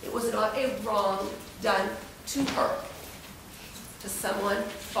 It was not a wrong done to her, to someone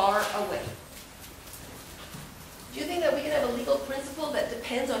far away. Do you think that we can have a legal principle that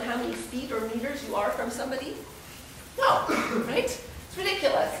depends on how many feet or meters you are from somebody? No, right? It's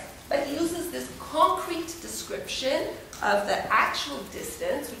ridiculous. But he uses this concrete description of the actual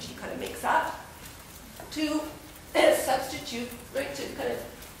distance, which he kind of makes up, to substitute, right, to kind of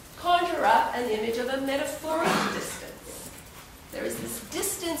conjure up an image of a metaphorical distance. There is this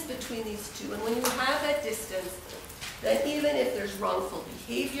distance between these two, and when you have that distance, then even if there's wrongful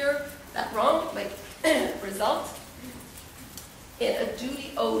behavior, that wrong might result in a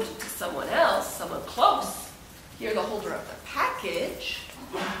duty owed to someone else, someone close. Here, the holder of the package,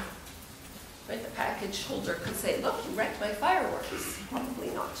 right? The package holder could say, look, you wrecked my fireworks.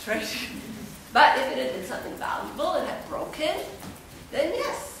 Probably not, right? But if it had been something valuable and had broken, then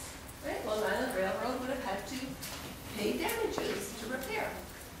yes, right? Long Island Railroad would have had to pay damages to repair.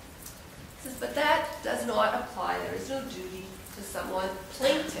 Says, but that does not apply. There is no duty to someone,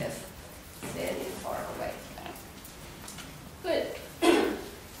 plaintiff, standing far away. Good.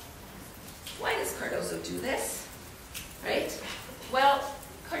 Why does Cardozo do this? Right? Well,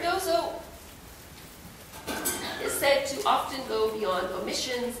 Cardozo is said to often go beyond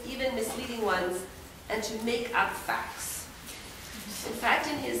omissions, even misleading ones, and to make up facts. In fact,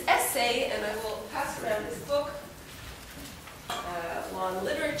 in his essay, and I will pass around this book, on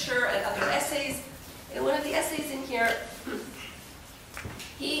literature and other essays, in one of the essays in here,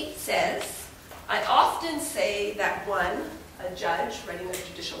 he says, I often say that one, a judge writing a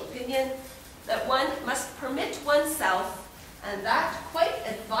judicial opinion, that one must permit oneself, and that quite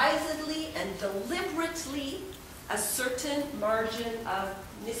advisedly and deliberately, a certain margin of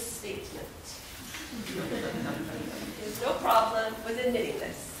misstatement. There's no problem with admitting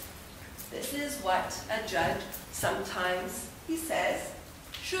this. This is what a judge sometimes, he says,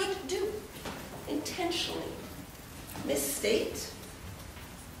 should do, intentionally misstate.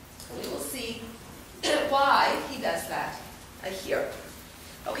 And we will see why he does that here.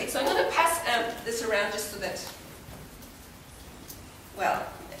 Okay, so I'm going to pass this around just so that, well,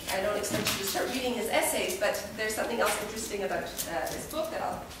 I don't expect you to start reading his essays, but there's something else interesting about this book that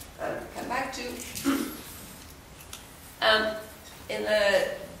I'll come back to. In the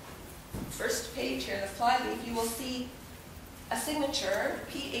first page here, the flyleaf, you will see a signature,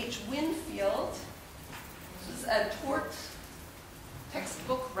 P.H. Winfield. This is a Tort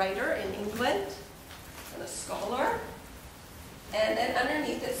textbook writer in England and a scholar. And then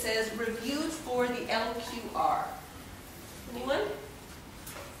underneath it says, reviewed for the LQR. Anyone?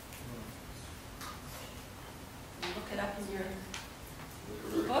 Look it up in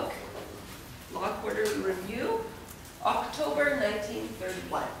your book. Law Quarterly Review, October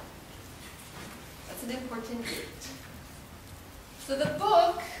 1931. That's an important date. So the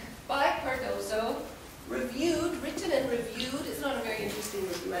book by Cardozo, written and reviewed, it's not a very interesting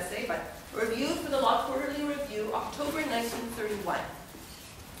review essay, but reviewed for the Law Quarterly Review, October 1931.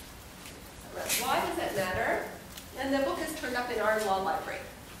 Why does that matter? And the book is turned up in our law library,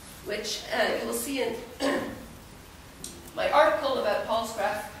 which you will see in my article about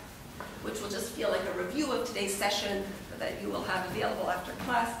Palsgraf, which will just feel like a review of today's session that you will have available after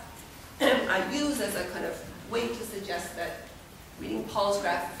class. I use as a kind of way to suggest that reading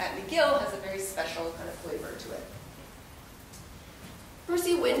Palsgraf at McGill has a very special kind of flavor to it.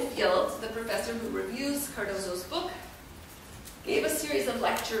 Percy Winfield, the professor who reviews Cardozo's book, gave a series of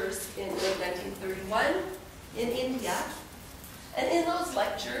lectures in late 1931 in India, and in those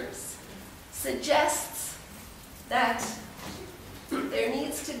lectures suggests that there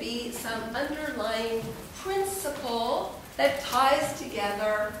needs to be some underlying principle that ties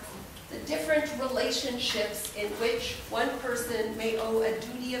together the different relationships in which one person may owe a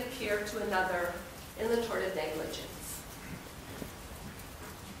duty of care to another in the tort of negligence.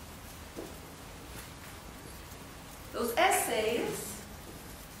 Those essays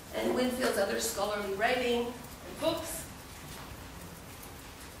and Winfield's other scholarly writing and books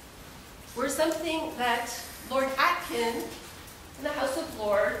were something that Lord Atkin in the House of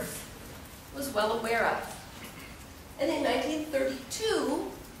Lords was well aware of. And in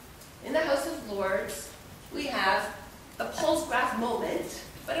 1932, in the House of Lords, we have a Palsgraf moment,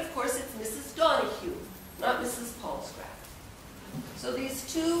 but of course it's Mrs. Donahue, not Mrs. Palsgraf. So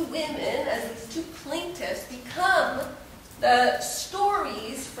these two women, as these two plaintiffs, become the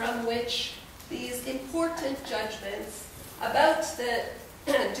stories from which these important judgments about the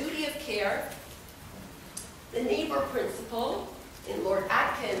duty of care, the neighbor principle, in Lord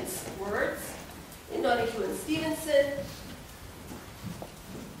Atkin's words, in Donahue and Stevenson,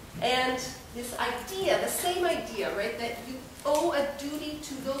 and this idea, the same idea, right, that you owe a duty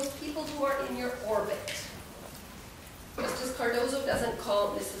to those people who are in your orbit. Justice Cardozo doesn't call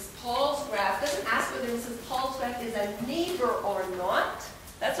Mrs. Palsgraf, doesn't ask whether Mrs. Palsgraf is a neighbor or not.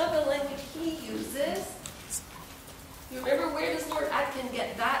 That's not the language he uses. You remember, where does Lord Atkin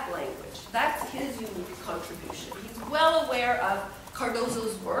get that language? That's his unique contribution. He's well aware of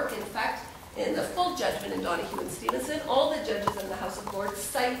Cardozo's work. In fact, in the full judgment in Donahue and Stevenson, all the judges in the House of Lords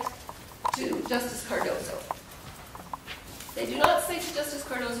cite to Justice Cardozo. They do not cite to Justice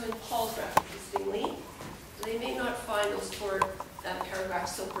Cardozo in Palsgraf, interestingly. They may not find those four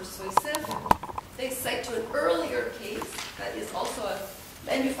paragraphs so persuasive. They cite to an earlier case that is also a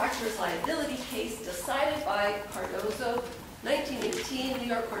manufacturer's liability case decided by Cardozo, 1918, New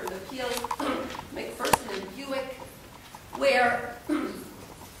York Court of Appeals, McPherson and Buick, where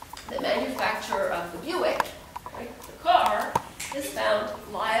the manufacturer of the Buick, right, the car, is found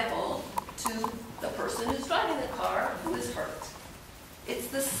liable to the person who's driving the car who is hurt. It's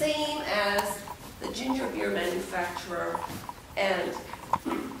the same as the ginger beer manufacturer and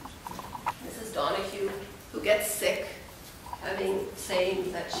Mrs. Donahue, who gets sick,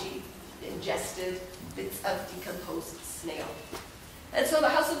 saying that she ingested bits of decomposed snail. And so the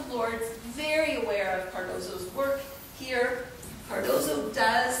House of Lords, very aware of Cardozo's work here. Cardozo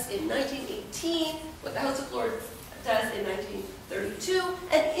does in 1918 what the House of Lords does in 1932,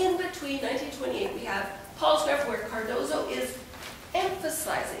 and in between 1928 we have Palsgraf, where Cardozo is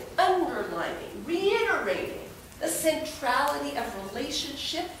emphasizing, underlining, reiterating the centrality of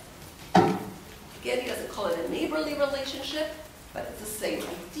relationship. Again, he doesn't call it a neighborly relationship, but it's the same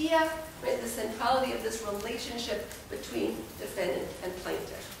idea, right? The centrality of this relationship between defendant and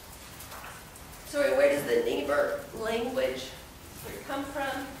plaintiff. So where does the neighbor language come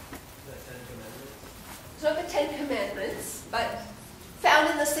from? The Ten Commandments. It's not the Ten Commandments, but found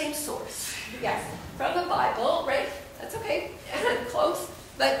in the same source. Yes, from the Bible, right? That's okay, close.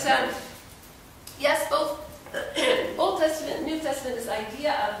 But yes, both Old Testament and New Testament, this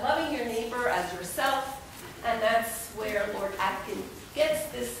idea of loving your neighbor as yourself, and that's where Lord Atkin gets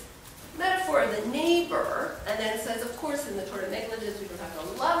this metaphor of the neighbor, and then says, of course, in the Tort of Negligence, we don't have to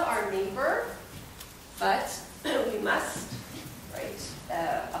love our neighbor, but we must, right,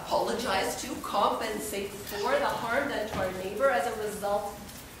 apologize to, compensate for the harm done to our neighbor as a result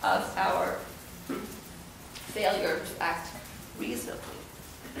of our failure to act reasonably.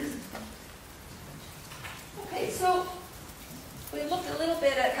 Okay, so we looked a little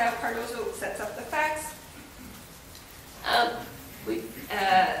bit at how Cardozo sets up the facts. We've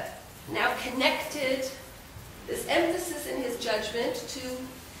now connected this emphasis in his judgment to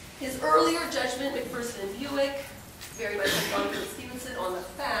his earlier judgment, McPherson and Buick, very much like Donovan Stevenson on the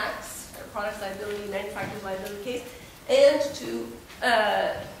facts, products liability, manufacturer's liability case, and to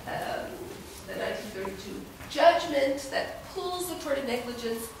the 1932 judgment that pulls the tort of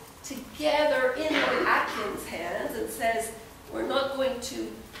negligence together in Lord Atkin's hands and says, we're not going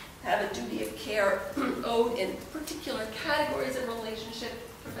to have a duty of care owed in particular categories of relationship.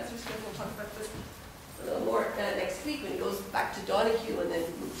 Professor Smith will talk about this a little more next week when he goes back to Donahue and then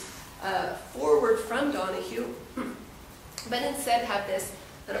forward from Donahue. But instead have this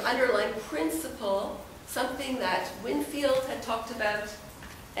sort of underlying principle, something that Winfield had talked about,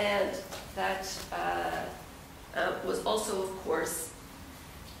 and that was also, of course,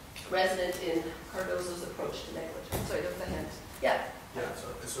 resident in Cardozo's approach to negligence. Sorry, there was a hand. Yeah? Yeah,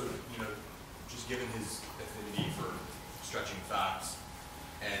 so just given his affinity for stretching facts,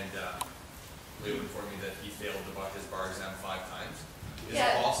 and Leo informed me that he failed to buck his bar exam 5 times. Is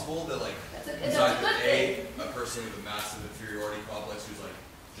it possible that, it's either a person with a massive inferiority complex who's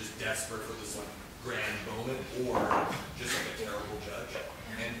just desperate for this grand moment, or just a terrible judge?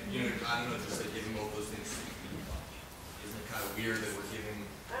 And I don't know, just giving both those things, isn't it kind of weird that we're giving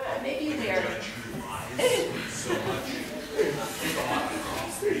maybe a judge who lies so much thought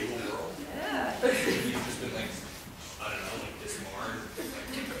across the legal world? Yeah. He's just been I don't know, disbarred.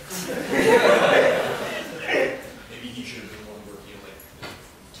 Maybe he should have been one working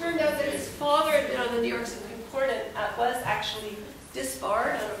Turned out that his father had been on the New York Supreme Court and was actually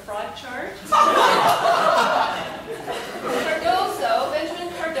disbarred on a fraud charge. Benjamin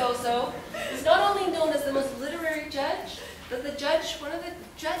Cardozo, is not only known as the most literary judge, but one of the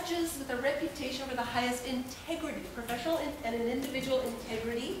judges with a reputation for the highest integrity, professional and an individual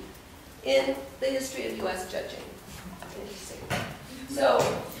integrity, in the history of U.S. judging. Interesting. So,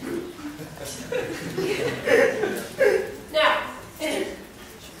 now,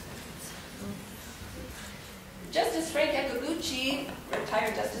 Justice Frank Iacobucci,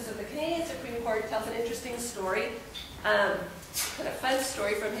 retired Justice of the Canadian Supreme Court, tells an interesting story, kind of fun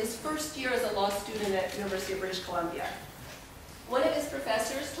story from his first year as a law student at the University of British Columbia. One of his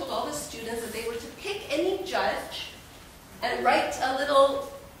professors told all the students that they were to pick any judge and write a little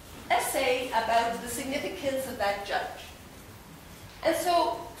essay about the significance of that judge. And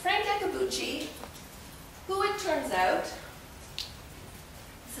so Frank Iacobucci, who it turns out,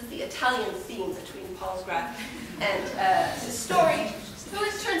 this is the Italian theme between Palsgraf and his story, who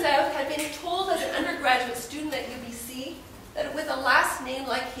it turns out had been told as an undergraduate student at UBC that with a last name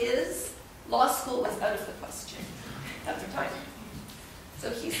like his, law school was out of the question at the time. So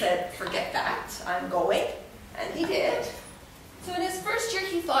he said, forget that, I'm going, and he did. So in his first year,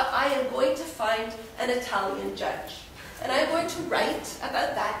 he thought, I am going to find an Italian judge, and I'm going to write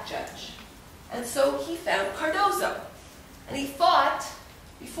about that judge. And so he found Cardozo, and he thought,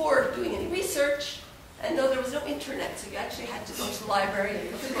 before doing any research, and no, there was no internet, so you actually had to go to the library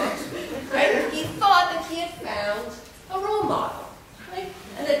and look at books, right? He thought that he had found a role model, right?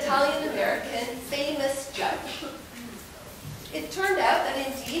 An Italian-American famous judge. it turned out that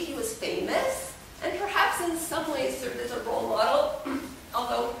indeed he was famous, and perhaps in some ways served as a role model,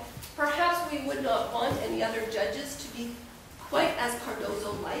 although perhaps we would not want any other judges to be quite as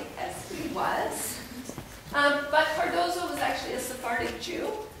Cardozo-like as he was. But Cardozo was actually a Sephardic Jew,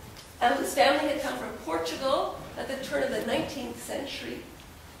 whose family had come from Portugal at the turn of the 19th century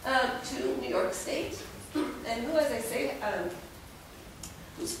to New York State, and who, as I say,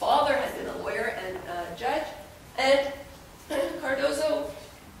 whose father had been a lawyer and a judge. And Cardozo,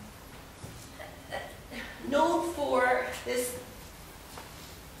 known for this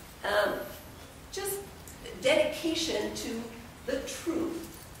just dedication to the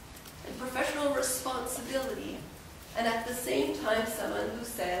truth and professional responsibility, and at the same time someone who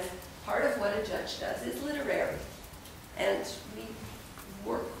says part of what a judge does is literary. And we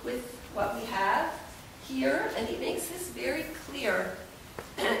work with what we have here, and he makes this very clear.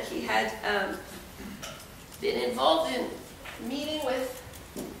 He had been involved in meeting with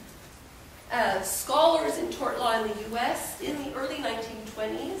scholars in tort law in the U.S. in the early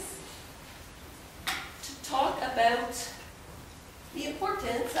 1920s to talk about the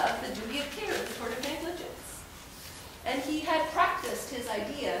importance of the duty of care in the tort of negligence. And he had practiced his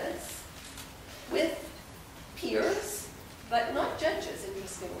ideas with peers, but not judges,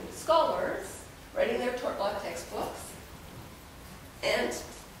 interestingly, scholars, writing their tort law textbooks, and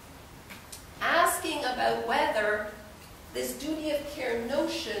asking about whether this duty of care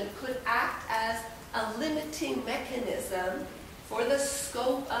notion could act as a limiting mechanism for the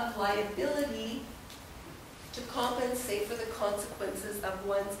scope of liability to compensate for the consequences of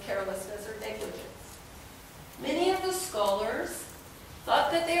one's carelessness or negligence. Many of the scholars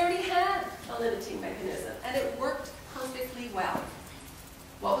thought that they already had a limiting mechanism, and it worked perfectly well.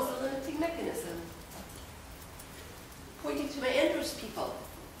 What was the limiting mechanism? Pointing to my Andrews people.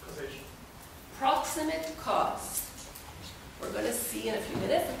 Causation. Proximate cause. We're going to see in a few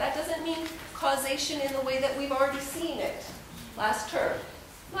minutes that that doesn't mean causation in the way that we've already seen it last term.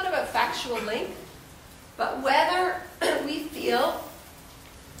 Not about factual link, but whether we feel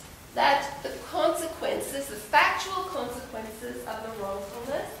that the consequences, the factual consequences of the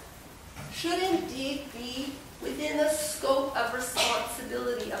wrongfulness should indeed be within the scope of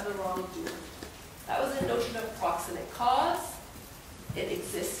responsibility of the wrongdoer. That was a notion of proximate cause. It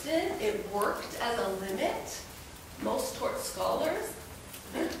existed. It worked as a limit. Most tort scholars,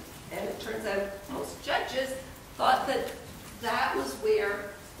 and it turns out most judges, thought that that was where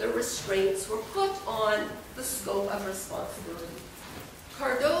the restraints were put on the scope of responsibility.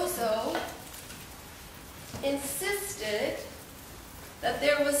 Cardozo insisted that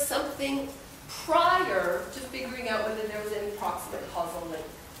there was something prior to figuring out whether there was any proximate causal link.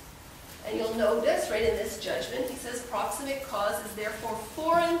 And you'll notice right in this judgment, he says proximate cause is therefore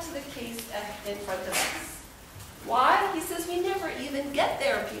foreign to the case in front of us. Why? He says we never even get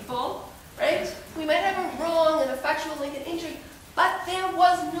there, people, right? We might have a wrong and a factual link and injury, but there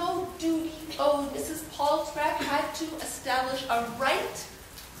was no duty owed. Mrs. Palsgraf had to establish a right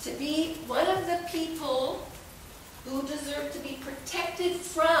to be one of the people who deserve to be protected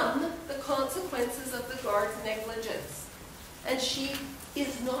from the consequences of the guard's negligence. And she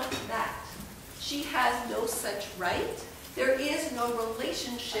is not that. She has no such right. There is no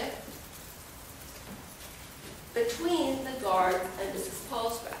relationship between the guard and Mrs.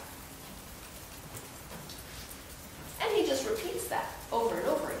 Palsgraf. And he just repeats that over and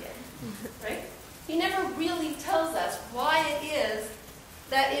over again, right? He never really tells us why it is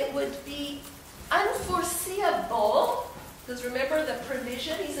that it would be unforeseeable, because remember the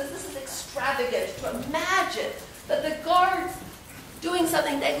provision, he says this is extravagant to imagine that the guards doing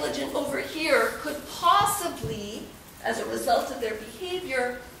something negligent over here could possibly, as a result of their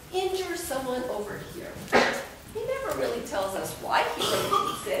behavior, injure someone over here. He never really tells us why he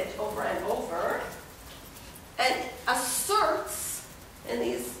repeats it over and over, and asserts in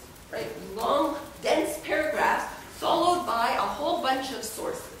these long, dense paragraphs, followed by a whole bunch of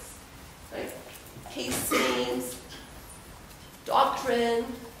sources, right? Case names, doctrine,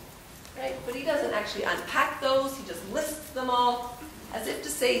 right? But he doesn't actually unpack those. He just lists them all as if to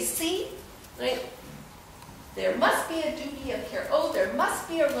say, see, right? There must be a duty of care. Oh, there must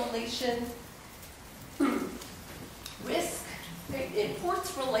be a relation. Risk, right?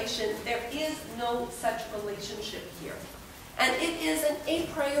 Imports relation. There is no such relationship here. And it is an a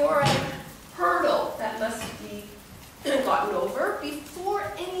priori hurdle that must be gotten over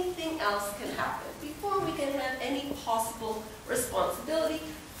before anything else can happen, before we can have any possible responsibility,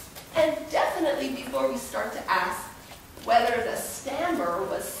 and definitely before we start to ask whether the stammer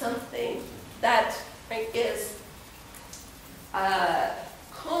was something that is a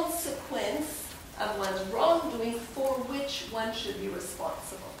consequence of one's wrongdoing for which one should be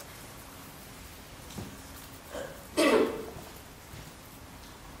responsible.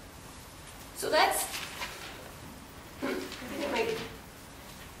 So that's,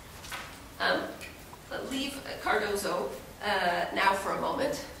 leave Cardozo now for a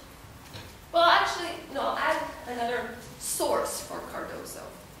moment. Well, actually, no, I'll add another source for Cardozo.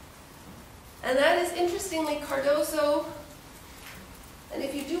 And that is, interestingly, Cardozo, and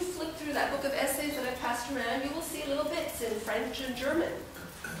if you do flip through that book of essays that I passed around, you will see little bits in French and German.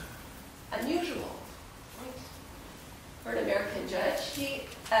 Unusual, right? For an American judge. He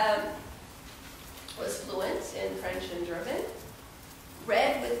was fluent in French and German,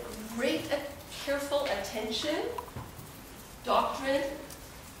 read with great careful attention, doctrine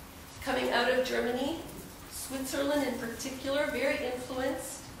coming out of Germany, Switzerland in particular, very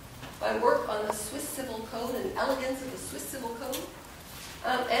influenced by work on the Swiss Civil Code and elegance of the Swiss Civil Code,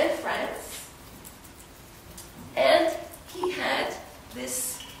 and France. And he had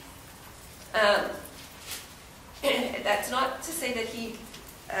this, that's not to say that he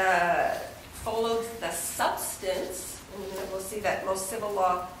followed the substance, and we'll see that most civil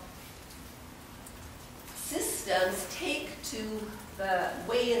law systems take to the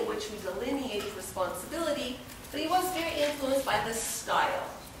way in which we delineate responsibility, but he was very influenced by the style,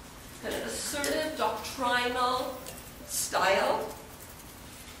 kind of assertive, doctrinal style.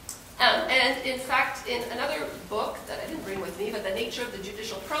 And in fact, in another book that I didn't bring with me, but The Nature of the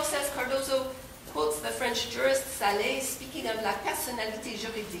Judicial Process, Cardozo quotes the French jurist Salé speaking of la personnalité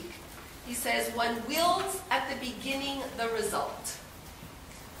juridique. He says, one wills at the beginning the result.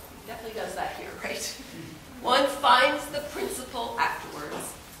 He definitely does that here, right? One finds the principle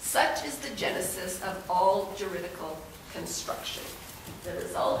afterwards. Such is the genesis of all juridical construction. The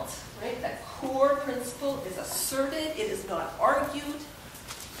result, right, that core principle is asserted, it is not argued,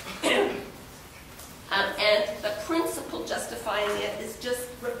 and the principle justifying it is just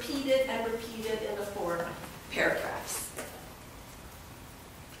repeated and repeated in the 4 paragraphs.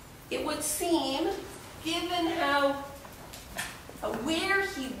 It would seem, given how aware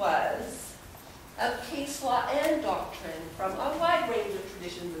he was of case law and doctrine from a wide range of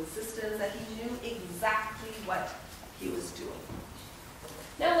traditions and systems, that he knew exactly what he was doing.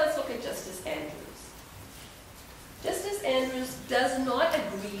 Now let's look at Justice Andrews. Justice Andrews does not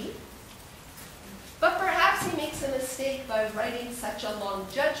agree, but perhaps he makes a mistake by writing such a long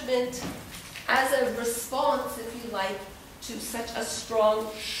judgment as a response, if you like, to such a strong,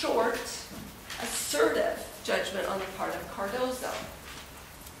 short, assertive judgment on the part of Cardozo.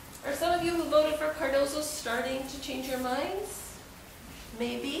 Are some of you who voted for Cardozo starting to change your minds?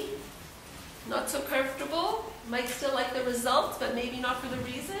 Maybe. Not so comfortable. Might still like the results, but maybe not for the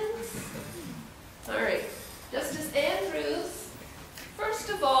reasons. All right. Justice Andrews, first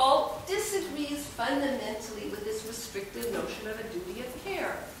of all, disagrees fundamentally with this restrictive notion of a duty of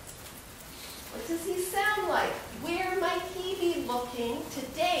care. What does he sound like? Where might he be looking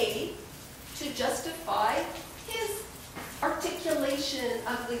today to justify his articulation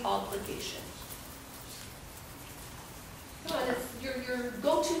of the obligation? Come on, it's your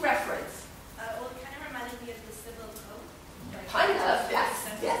go-to reference. Well, it kind of reminded me of the civil code. Like, Kind of, yes,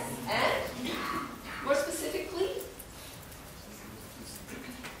 yes. And more specifically?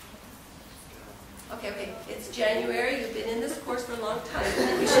 Okay, it's January. You've been in this course for a long time.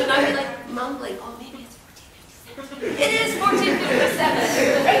 You should not be like mumbling, oh, maybe it's 1457. It is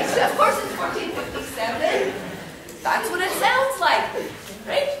 1457. Right? So of course it's 1457. That's what it sounds like.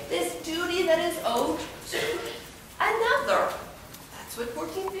 Right? This duty that is owed to another. That's what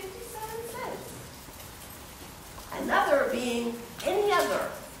 1457 says. Another being any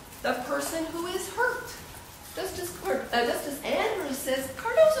other. The person who is hurt. Justice Andrews says,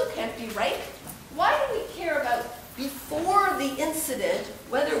 Cardozo can't be right. Why do we care about, before the incident,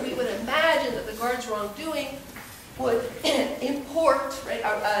 whether we would imagine that the guard's wrongdoing would import, right,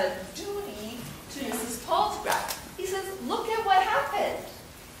 a duty to Mrs. Palsgraf? He says, look at what happened.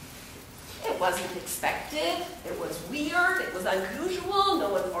 It wasn't expected, it was weird, it was unusual, no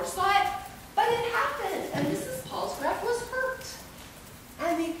one foresaw it, but it happened, and Mrs. Palsgraf was hurt.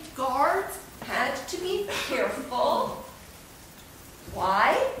 And the guards had to be careful.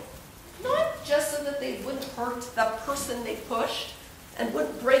 Why? Not just so that they wouldn't hurt the person they pushed and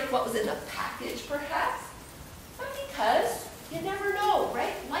wouldn't break what was in the package, perhaps, but because you never know,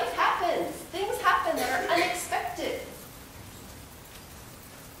 right? Life happens. Things happen that are unexpected.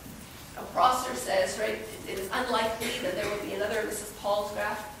 Prosser says, right, it is unlikely that there will be another Mrs.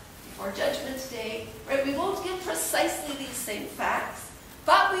 Palsgraf before Judgment Day. Right? We won't give precisely these same facts,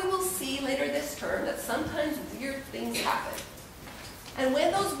 but we will see later this term that sometimes weird things happen. And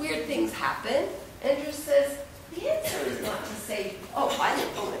when those weird things happen, Andrews says, the answer is not to say, oh, I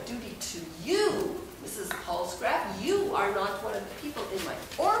didn't owe a duty to you, Mrs. Palsgraf. You are not one of the people in my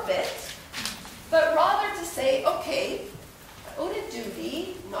orbit. But rather to say, okay, I owed a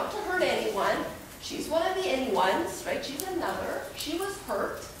duty not to hurt anyone. She's one of the anyones, right? She's another. She was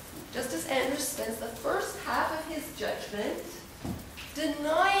hurt. Justice Andrews spends the first half of his judgment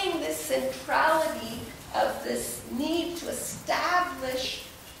denying this centrality of this need to establish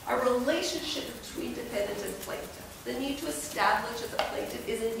a relationship between defendant and plaintiff. The need to establish that the plaintiff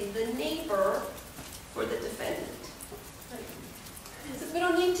is indeed the neighbor for the defendant. He says we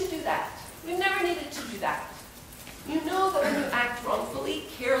don't need to do that. We've never needed to do that. You know that when you act wrongfully,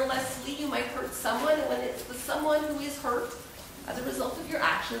 carelessly, you might hurt someone, and when it's the someone who is hurt as a result of your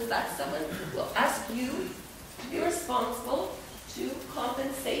actions, that someone will ask you to be responsible, to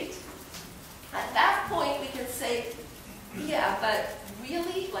compensate. At that point, we can say, yeah, but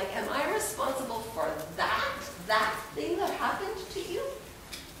really, like, am I responsible for that thing that happened to you?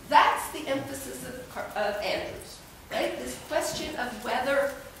 That's the emphasis of Andrews, right? This question of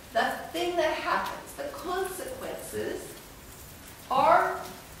whether the thing that happens, the consequences, are,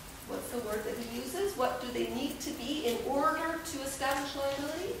 what's the word that he uses? What do they need to be in order to establish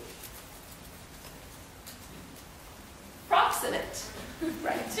liability? Proximate,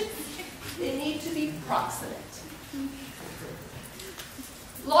 right? They need to be proximate.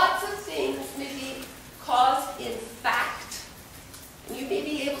 Lots of things may be caused in fact. You may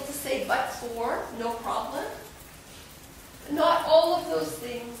be able to say but for, no problem. Not all of those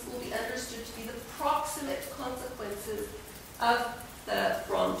things will be understood to be the proximate consequences of the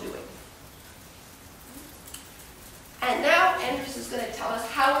wrongdoing. And now Andrews is going to tell us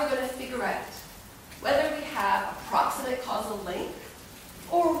how we're going to figure out whether we have a proximate causal link,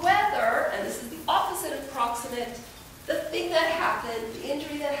 or whether, and this is the opposite of proximate, the thing that happened, the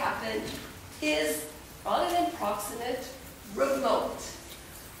injury that happened, is, rather than proximate, remote.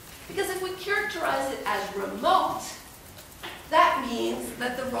 Because if we characterize it as remote, that means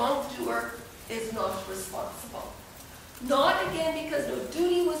that the wrongdoer is not responsible. Not, again, because no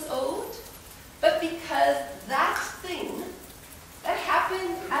duty was owed, but because that thing that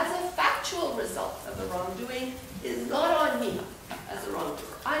happened as a factual result of the wrongdoing is not on me as a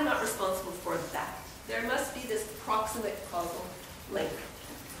wrongdoer. I'm not responsible for that. There must be this proximate causal link.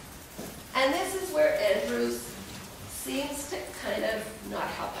 And this is where Andrews seems to kind of not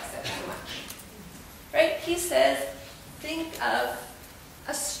help us out so much. Right? He says, think of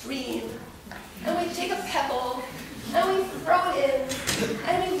a stream, and we take a pebble, and we throw it in,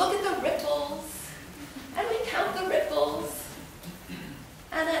 and we look at the ripples, and we count the ripples,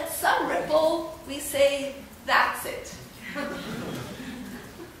 and at some ripple, we say, that's it.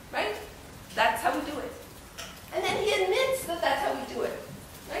 Right? That's how we do it. And then he admits that that's how we do it.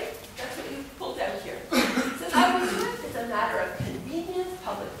 Right? That's what you pulled down here. He says, how do we do it? It's a matter of convenience,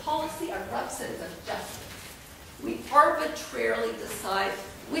 public policy, a rough sense of justice. We arbitrarily decide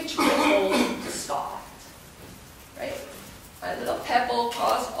which ripple to stop at. Right? My little pebble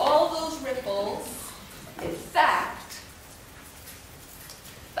caused all those ripples, in fact.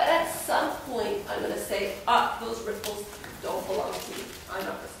 But at some point, I'm going to say, those ripples don't belong to me. I'm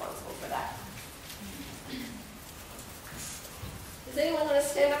not responsible for that. Does anyone want to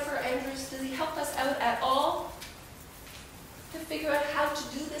stand up for Andrews? Does he help us out at all to figure out how to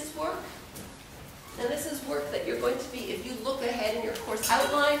do this work? And this is work that you're going to be, if you look ahead in your course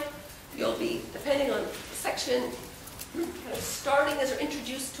outline, you'll be, depending on the section, kind of starting as you're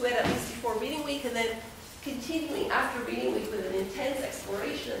introduced to it, at least before reading week, and then continuing after reading week with an intense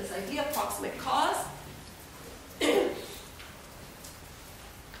exploration of this idea of proximate cause.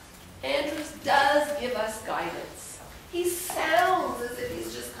 Andrews does give us guidance. He sounds as if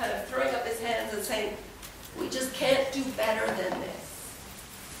he's just kind of throwing up his hands and saying, we just can't do better than this.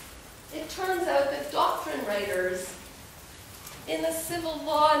 It turns out that doctrine writers in the civil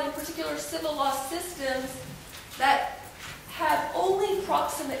law, and in particular civil law systems that have only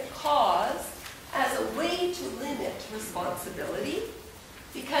proximate cause as a way to limit responsibility,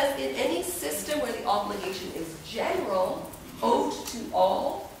 because in any system where the obligation is general, owed to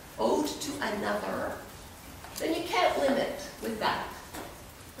all, owed to another, then you can't limit with that,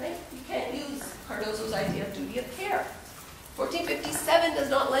 right? You can't use Cardozo's idea of duty of care. 1457 does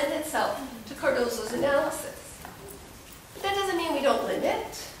not lend itself to Cardozo's analysis. But that doesn't mean we don't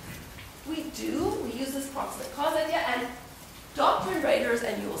limit. We do. We use this proximate cause idea, and doctrine writers,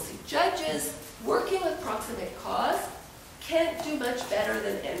 and you will see judges working with proximate cause, can't do much better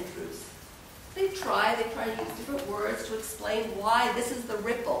than Andrews. They try to use different words to explain why this is the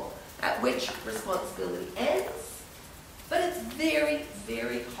ripple at which responsibility ends. But it's very,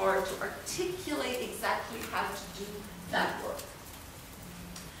 very hard to articulate exactly how to do that work.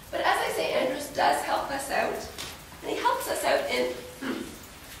 But as I say, Andrews does help us out, and he helps us out in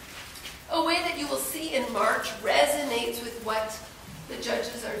a way that you will see in March resonates with what the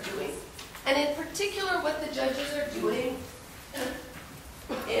judges are doing. And in particular, what the judges are doing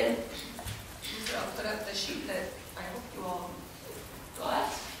in, I'll put up the sheet that I hope you all got.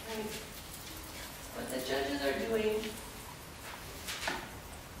 What the judges are doing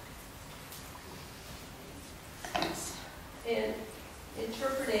in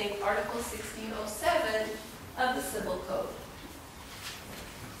interpreting Article 1607 of the Civil Code.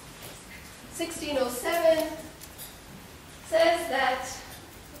 1607 says that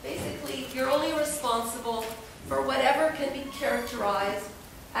basically you're only responsible for whatever can be characterized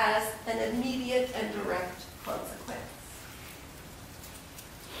as an immediate and direct consequence.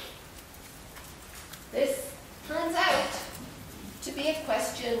 This turns out to be a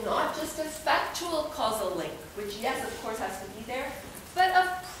question not just of factual causal link, which yes, of course, has to be there, but of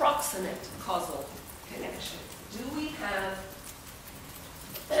proximate causal connection. Do we have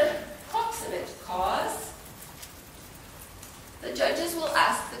a proximate cause? The judges will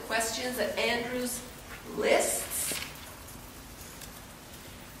ask the questions that Andrews lists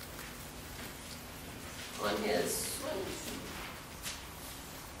on his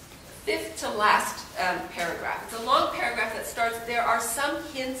fifth to last paragraph. It's a long paragraph that starts, there are some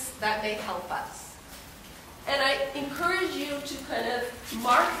hints that may help us. And I encourage you to kind of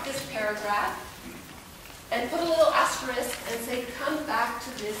mark this paragraph and put a little asterisk and say, come back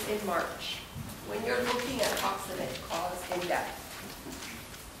to this in March when you're looking at proximate cause in depth.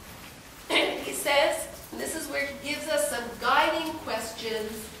 He says, and this is where he gives us some guiding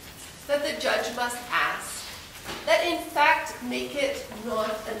questions that the judge must ask that in fact make it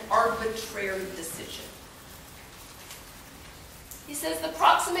not an arbitrary decision. He says the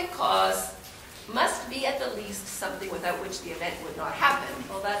proximate cause must be at the least something without which the event would not happen.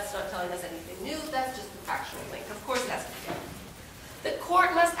 Well, that's not telling us anything new, that's just the factual link. Of course it has to be there. The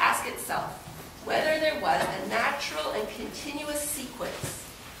court must ask itself whether there was a natural and continuous sequence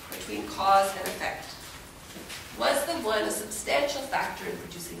between cause and effect. Was the one a substantial factor in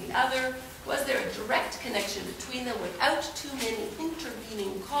producing the other? Was there a direct connection between them without too many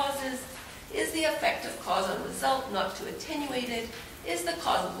intervening causes? Is the effect of cause on result not too attenuated? Is the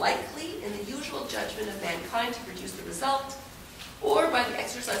cause likely, in the usual judgment of mankind, to produce the result? Or, by the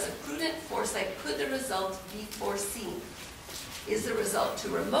exercise of prudent foresight, could the result be foreseen? Is the result too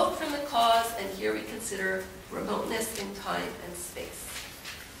remote from the cause? And here we consider remoteness in time and space.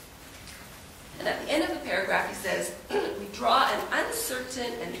 And at the end of the paragraph, he says, we draw an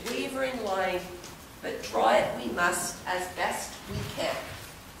uncertain and wavering line, but draw it we must as best we can.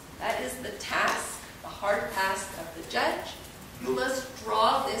 That is the task, the hard task of the judge. You must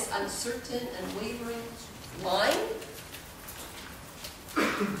draw this uncertain and wavering line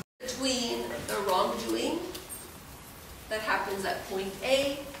between the wrongdoing that happens at point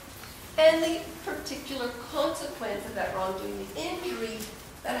A and the particular consequence of that wrongdoing, the injury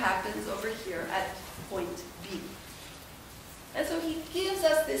that happens over here at point B. And so he gives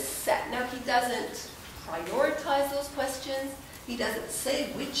us this set. Now he doesn't prioritize those questions. He doesn't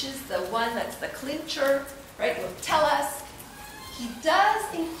say which is the one that's the clincher, right? He'll tell us. He does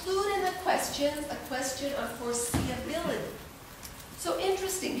include in the questions a question of foreseeability. So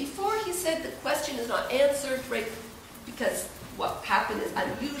interesting. Before he said the question is not answered, right, because what happened is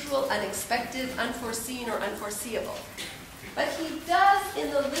unusual, unexpected, unforeseen, or unforeseeable. But he does,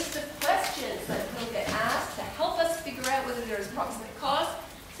 in the list of questions that he'll get asked to help us figure out whether there is proximate cause,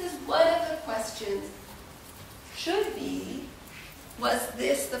 says one of the questions should be, was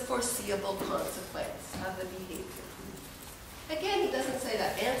this the foreseeable consequence of the behavior? Again, he doesn't say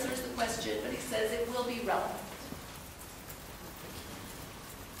that answers the question, but he says it will be relevant.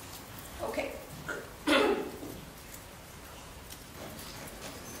 Okay.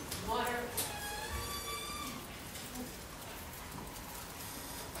 Water.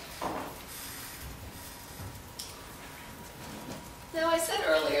 Now, I said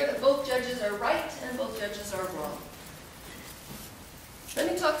earlier that both judges are right and both judges are wrong.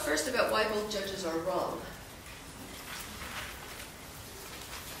 Let me talk first about why both judges are wrong.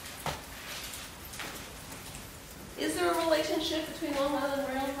 Is there a relationship between Long Island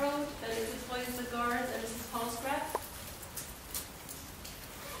Railroad and Mrs. Hoyes-Lagarde and Mrs. Palsgraf?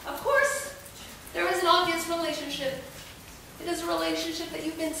 Of course, there is an obvious relationship. It is a relationship that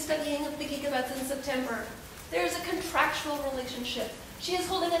you've been studying and thinking about since September. There is a contractual relationship. She is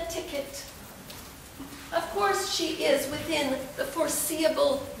holding a ticket. Of course, she is within the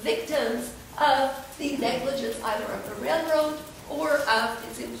foreseeable victims of the negligence either of the railroad or of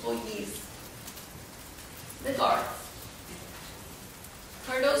its employees, the guards.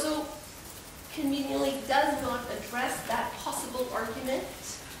 Cardozo conveniently does not address that possible argument,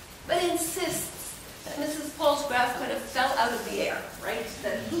 but insists that Mrs. Palsgraf kind of fell out of the air, right?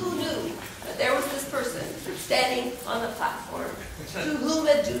 That who knew that there was this person standing on the platform to whom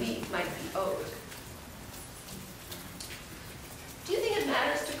a duty might be owed. Do you think it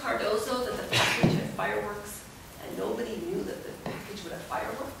matters to Cardozo that the package had fireworks and nobody knew that the package would have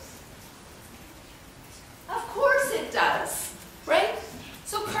fireworks? Of course it does, right?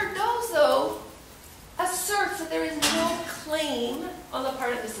 So Cardozo asserts that there is no claim on the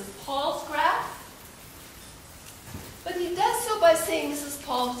part of Mrs. Palsgraf, but he does so by saying Mrs.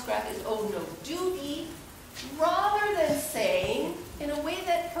 Palsgraf is owed no duty, rather than saying, in a way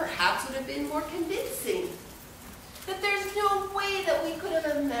that perhaps would have been more convincing, that there's no way that we could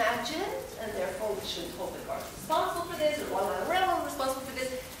have imagined, and therefore we shouldn't hold the guards responsible for this, or one on the railroad responsible for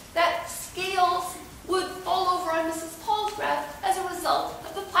this, that scales would fall over on Mrs. Palsgraf as a result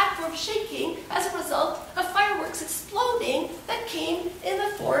of the platform shaking, as a result of fireworks exploding that came in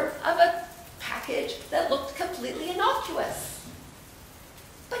the form of a package that looked completely innocuous.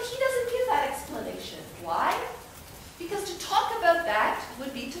 But he doesn't give that explanation. Why? Because to talk about that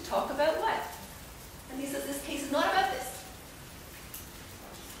would be to talk about what? And he says this case is not about this.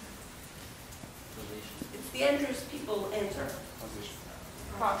 It's the Andrews people answer.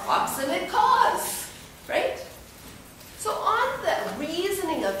 Proximate cause, right? So on the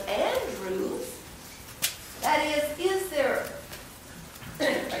reasoning of Andrews, that is there,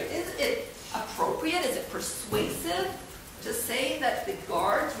 right, is it appropriate, is it persuasive to say that the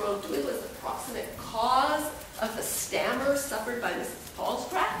guards' wrongdoing was the proximate cause of the stammer suffered by Mrs.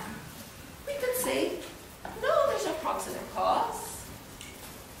 Palsgraf? We could say, no, there's no proximate cause.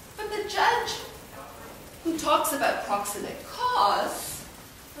 But the judge who talks about proximate cause,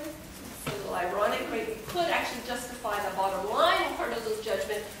 right, it's a little ironic, right? We could actually justify the bottom line in Cardozo's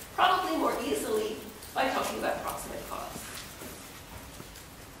judgment probably more easily by talking about proximate cause.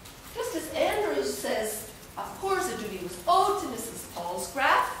 Justice Andrews says, of course a duty was owed to Mrs.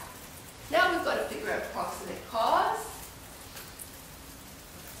 Palsgraf. Now we've got to figure out proximate cause.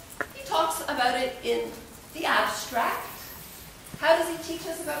 He talks about it in the abstract. How does he teach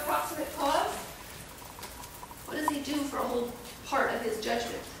us about proximate cause? What does he do for a whole part of his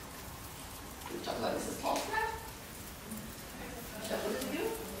judgment? Did we talk about Mrs. Palsgraf? What does he do?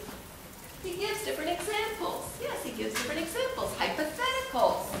 He gives different examples. Yes, he gives different examples.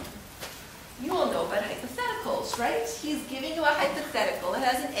 Hypotheticals. You all know about hypotheticals, right? He's giving you a hypothetical. It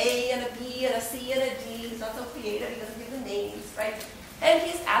has an A and a B and a C and a D. He's not so creative. He doesn't give the names, right? And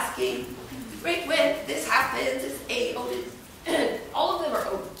he's asking, right, when this happens, is A owed? All of them are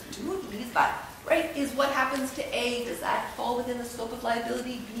owed duties, but, right, is what happens to A, does that fall within the scope of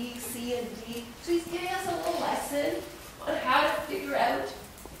liability, B, C, and D? So he's giving us a little lesson on how to figure out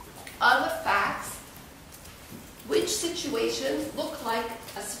on the facts which situations look like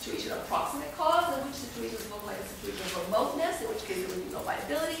a situation of proximate cause and which situations look like a situation of remoteness, in which case there would be no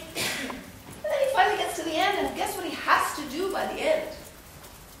liability. And then he finally gets to the end, and guess what he has to do by the end?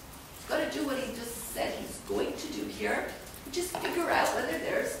 He's got to do what he just said he's going to do here, which is figure out whether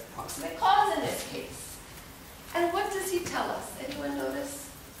there's proximate cause in this case. And what does he tell us? Anyone notice?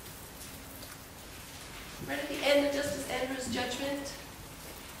 Right at the end of Justice Andrews' judgment,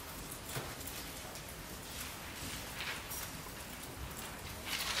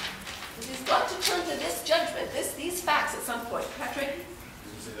 he's got to turn to this judgment, these facts at some point. Patrick? Did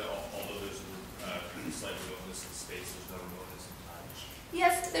you say that although there's a slight remoteness in space, there's no remoteness in time?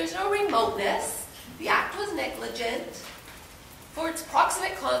 Yes, there's no remoteness. The act was negligent. For its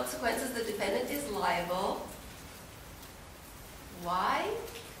proximate consequences, the defendant is liable. Why?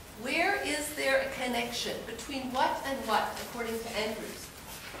 Where is there a connection between what and what, according to Andrews?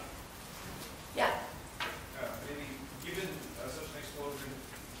 Yeah? Maybe given such an explosion,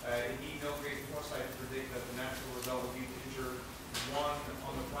 it need no great foresight to predict that the natural result would be to injure one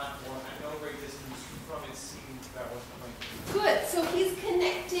on the platform at no great distance from its scene that was coming. Good. So he's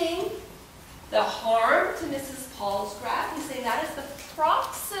connecting the harm to Mrs. Palsgraf. He's saying that is the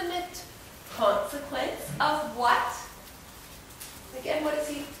proximate consequence of what? Again, what is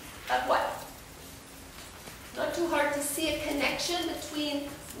he? Of what? Not too hard to see a connection between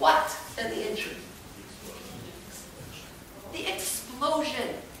what and the injury. The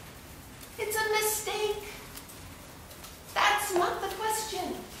explosion. It's a mistake. That's not the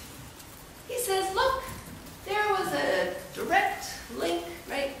question. He says, look, there was a direct link,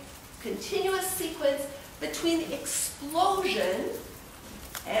 right? Continuous sequence between the explosion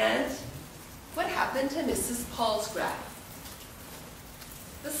and happened to Mrs. Palsgraf?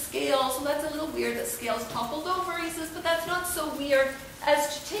 The scales, well, that's a little weird that scales toppled over, he says, but that's not so weird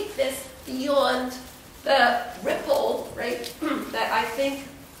as to take this beyond the ripple, right, that I think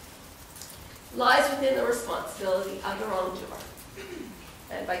lies within the responsibility of the wrongdoer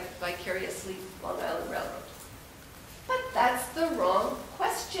and vicariously Long Island Railroad. But that's the wrong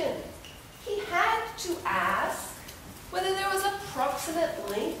question. He had to ask whether there was a proximate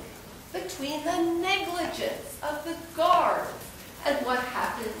link between the negligence of the guard and what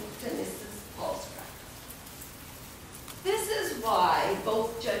happened to Mrs. Palsgraf. This is why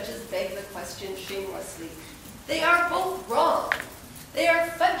both judges beg the question shamelessly. They are both wrong. They are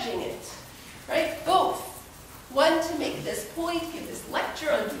fudging it, right? Both. One to make this point, give this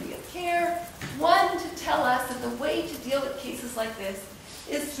lecture on duty of care. One to tell us that the way to deal with cases like this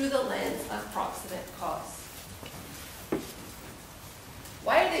is through the lens of proximate cause.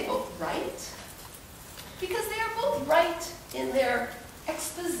 Why are they both right? Because they are both right in their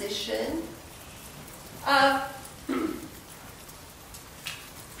exposition of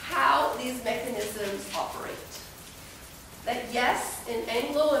how these mechanisms operate. That yes, in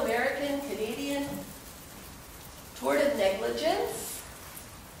Anglo-American, Canadian tort of negligence,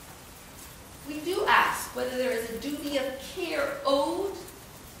 we do ask whether there is a duty of care owed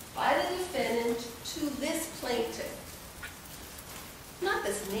by the defendant to this plaintiff. Not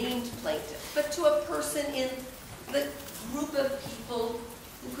this named plaintiff, but to a person in the group of people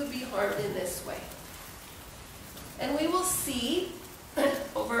who could be harmed in this way. And we will see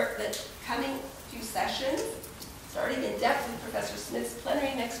over the coming few sessions, starting in depth with Professor Smith's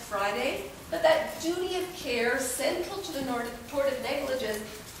plenary next Friday, that duty of care central to the tort of negligence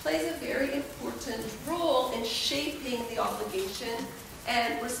plays a very important role in shaping the obligation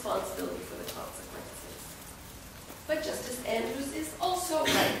and responsibility for the consequences. But Justice Andrews is also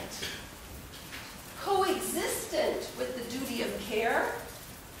right. Coexistent with the duty of care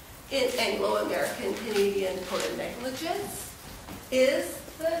in Anglo-American Canadian tort of negligence is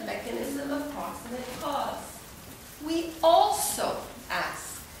the mechanism of proximate cause. We also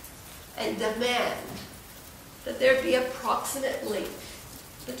ask and demand that there be a proximate link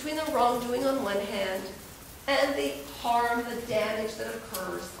between the wrongdoing on one hand and the harm, the damage that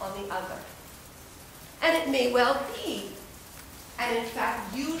occurs on the other. And it may well be, and in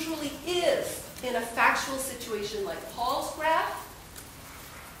fact usually is, in a factual situation like Palsgraf,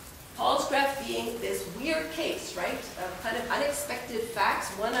 Palsgraf being this weird case, right, of kind of unexpected facts,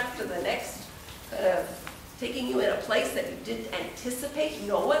 one after the next, kind of taking you in a place that you didn't anticipate,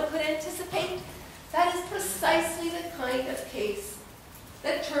 no one could anticipate. That is precisely the kind of case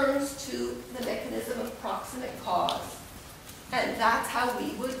that turns to the mechanism of proximate cause. And that's how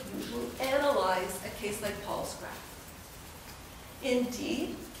we would usually analyze a case like Palsgraf.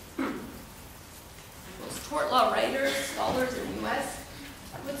 Indeed, most tort law writers, scholars in the US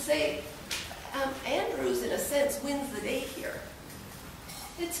would say Andrews, in a sense, wins the day here.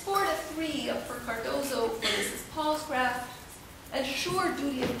 It's 4-3 for Cardozo for Mrs. Palsgraf. And sure,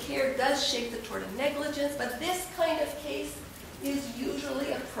 duty of care does shape the tort of negligence, but this kind of case is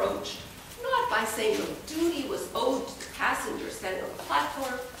usually approached not by saying the duty was owed to the passenger standing on the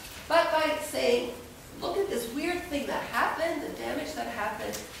platform, but by saying, look at this weird thing that happened, the damage that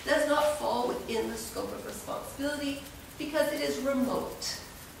happened does not fall within the scope of responsibility because it is remote.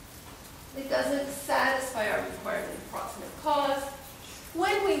 It doesn't satisfy our requirement of proximate cause.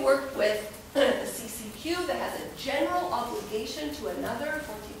 When we work with the CCQ that has a general obligation to another,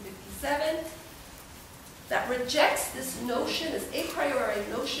 1457, that rejects this notion, this a priori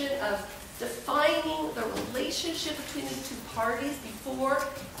notion of defining the relationship between the two parties before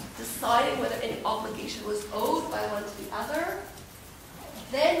deciding whether any obligation was owed by one to the other,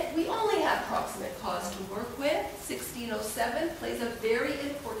 then we only have proximate cause to work with. 1607 plays a very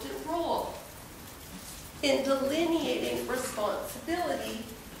important role in delineating responsibility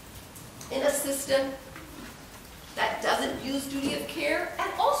in a system that doesn't use duty of care,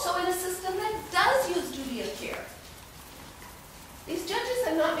 and also in a system that does use duty of care. These judges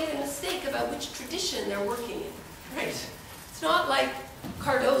have not made a mistake about which tradition they're working in, right? It's not like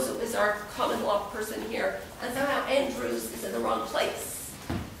Cardozo is our common law person here, and somehow Andrews is in the wrong place.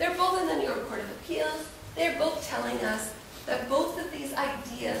 They're both in the New York Court of Appeals. They're both telling us that both of these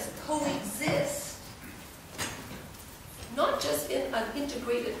ideas coexist, not just in an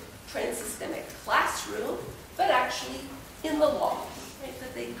integrated transsystemic classroom, but actually in the law, right?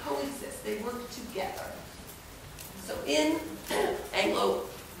 That they coexist, they work together. So in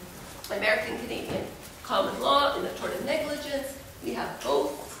Anglo-American Canadian common law, in the tort of negligence, we have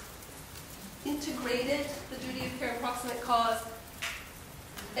both integrated the duty of care and proximate cause,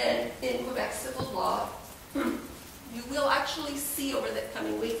 And in Quebec civil law, you will actually see over the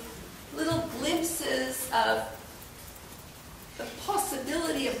coming weeks little glimpses of the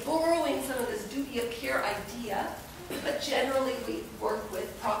possibility of borrowing some of this duty of care idea, but generally we work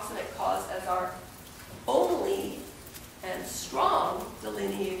with proximate cause as our only and strong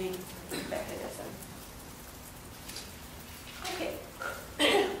delineating mechanism. Okay.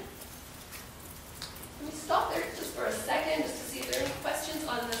 Let me stop there just for a second just to see if there are any questions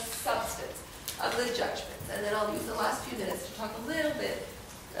on the substance of the judgments. And then I'll use the last few minutes to talk a little bit,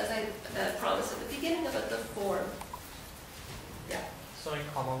 as I promised at the beginning, about the form. Yeah. So in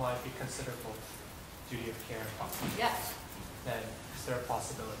common law, if you consider both duty of care and proximate, yes, then is there a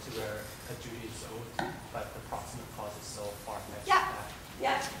possibility where a duty is owed, but the proximate cause is so far-fetched?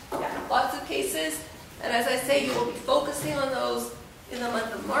 Yeah. Lots of cases. And as I say, you will be focusing on those in the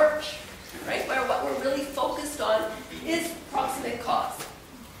month of March, right? Where what we're really focused on is proximate cause.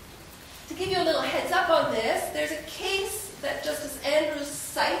 To give you a little heads up on this, there's a case that Justice Andrews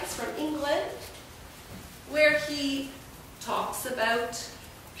cites from England where he talks about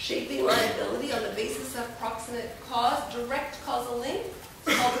shaping liability on the basis of proximate cause, direct causal link.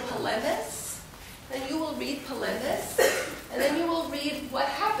 It's called Polemis. And you will read Polemis, and then you will read what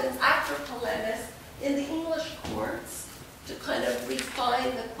happens after Polemis in the English courts to kind of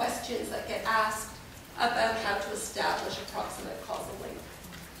refine the questions that get asked about how to establish a proximate causal link.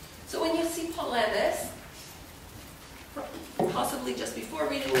 So when you see Polemis, possibly just before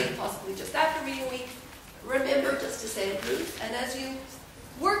reading week, possibly just after reading week, remember Justice Andrews, and as you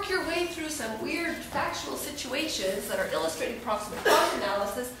work your way through some weird factual situations that are illustrating proximate cause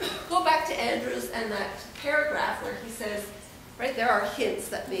analysis, go back to Andrews and that paragraph where he says, right, there are hints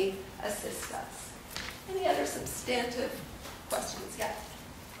that may assist us. Any other substantive questions? Yeah?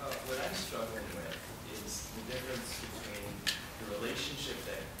 What I'm struggling with is the difference between the relationship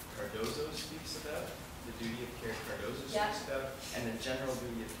that Cardozo speaks about, the duty of care Cardozo speaks about, and the general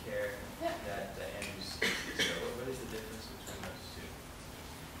duty of care that Andrews speaks about. What is the difference between those two?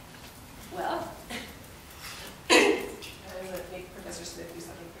 Well, I'm going to make Professor Smith do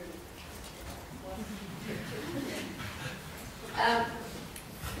something for me.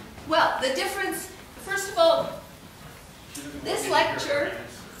 Well, the difference, first of all, this lecture,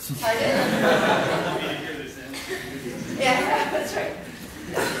 yeah, that's right.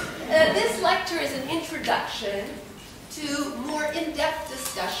 This lecture is an introduction to more in-depth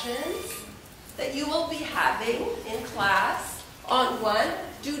discussions that you will be having in class on one,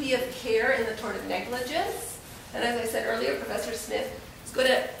 duty of care in the tort of negligence. And as I said earlier, Professor Smith is going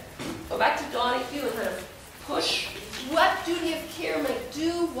to go back to Donahue and kind of push what duty of care might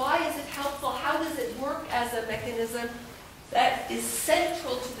do, why is it helpful, how does it work as a mechanism that is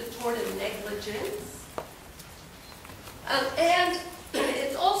central to the tort of negligence. And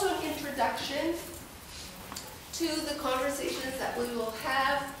it's also an introduction to the conversations that we will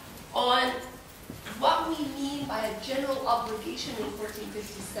have on what we mean by a general obligation in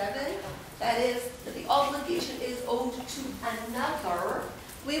 1457, that is, that the obligation is owed to another.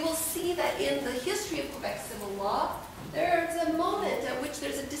 We will see that in the history of Quebec civil law, there's a moment at which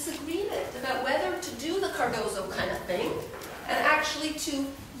there's a disagreement about whether to do the Cardozo kind of thing and actually to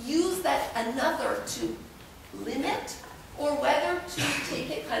use that another to limit, or whether to take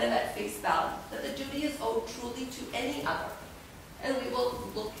it kind of at face value, that the duty is owed truly to any other. And we will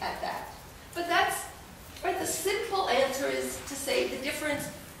look at that. But that's, right, the simple answer is to say the difference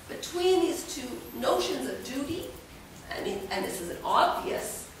between these two notions of duty, and this is an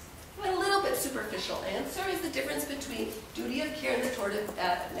obvious, but a little bit superficial answer, is the difference between duty of care and the tort of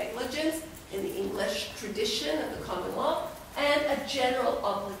negligence in the English tradition of the common law, and a general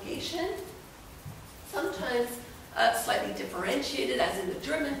obligation, sometimes slightly differentiated, as in the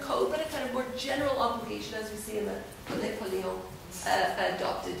German code, but a kind of more general obligation, as we see in the Code Napoleon,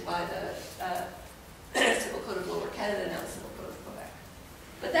 adopted by the Civil Code of Lower Canada, now the Civil Code of Quebec.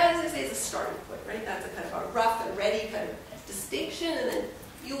 But that, as I say, is a starting point, right? That's a kind of a rough and ready kind of distinction, and then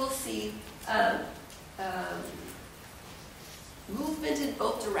you will see movement in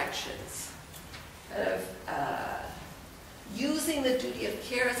both directions, kind of using the duty of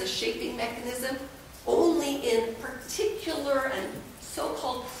care as a shaping mechanism only in particular and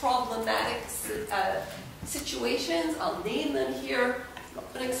so-called problematic situations. I'll name them here. I'm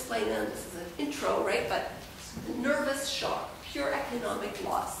not going to explain them. This is an intro, right? But nervous shock, pure economic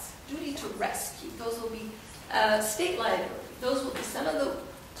loss, duty to rescue. Those will be state liability. Those will be some of the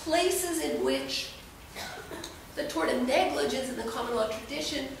places in which the tort of negligence in the common law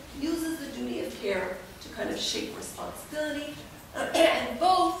tradition uses the duty of care to kind of shape responsibility. And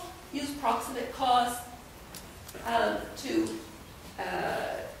both use proximate cause to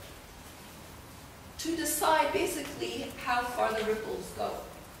to decide basically how far the ripples go,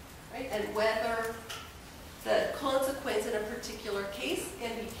 right? And whether the consequence in a particular case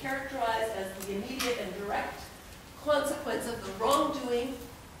can be characterized as the immediate and direct consequence of the wrongdoing.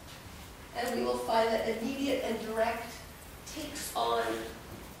 And we will find that immediate and direct takes on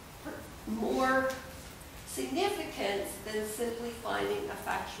more significance than simply finding a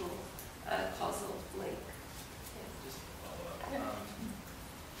factual causal link. Just to follow up,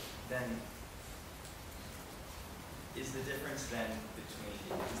 then is the difference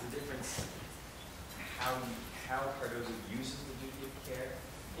how Cardozo uses the duty of care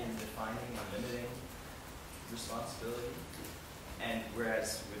in defining and limiting responsibility, and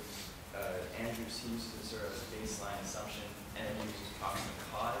whereas with Andrews he uses a sort of baseline assumption and then uses proximate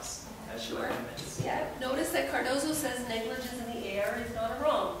cause as your arguments. Yeah, notice that Cardozo says negligence in the air is not a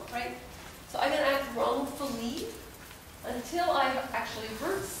wrong, right? So I can act wrongfully until I actually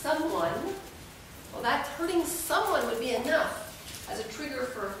hurt someone. Well, that hurting someone would be enough as a trigger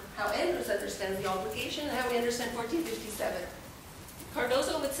for how Andrews understands the obligation and how we understand 1457.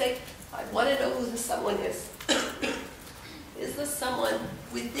 Cardozo would say, I want to know who this someone is. Is this someone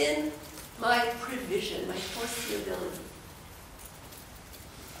within my provision, my foreseeability?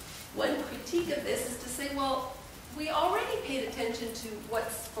 One critique of this is to say, well, we already paid attention to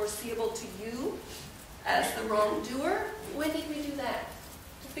what's foreseeable to you as the wrongdoer. When did we do that?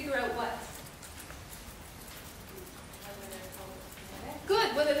 To figure out what?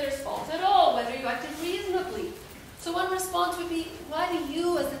 Good, whether there's fault at all, whether you acted reasonably. So one response would be, why do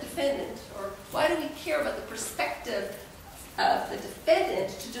you as the defendant, or why do we care about the perspective of the defendant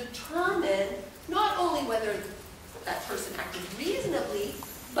to determine not only whether that person acted reasonably,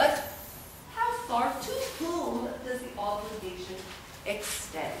 but how far to whom does the obligation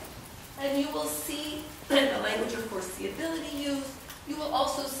extend? And you will see the language of foreseeability used. You will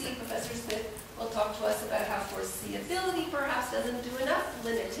also see Professor Smith will talk to us about how foreseeability perhaps doesn't do enough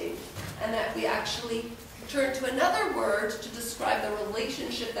limiting, and that we actually turn to another word to describe the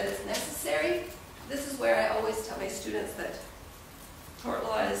relationship that is necessary. This is where I always tell my students that tort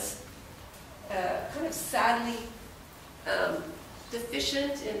law is kind of sadly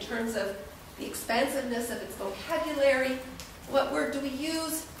deficient in terms of the expansiveness of its vocabulary. What word do we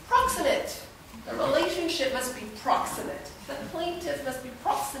use? Proximate. The relationship must be proximate. The plaintiff must be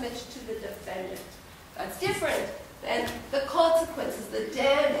proximate to the defendant. That's different than the consequences, the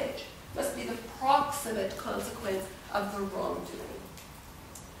damage must be the proximate consequence of the wrongdoing.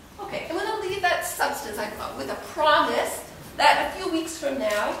 Okay, I'm going to leave that substance with a promise that a few weeks from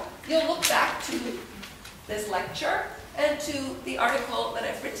now, you'll look back to this lecture and to the article that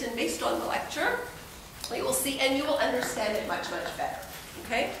I've written based on the lecture. You will see, and you will understand it much, much better.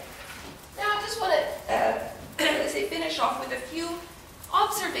 Okay? Now, I just want to finish off with a few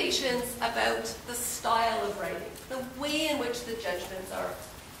observations about the style of writing, the way in which the judgments are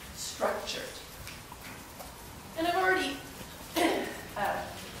structured. And I've already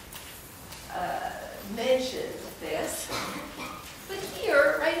mentioned this, but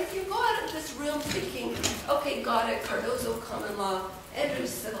here, right, if you go out of this room thinking, okay, got it, Cardozo common law, Andrews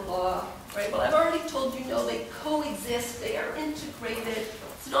civil law, right, well, I've already told you, no, they coexist, they are integrated,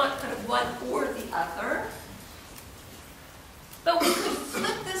 it's not kind of one or the other. But we could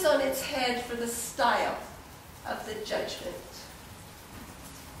flip this on its head for the style of the judgment.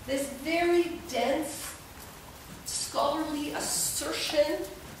 This very dense, scholarly assertion,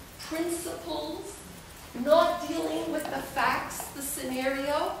 principles, not dealing with the facts, the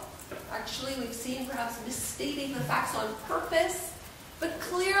scenario. Actually, we've seen perhaps misstating the facts on purpose, but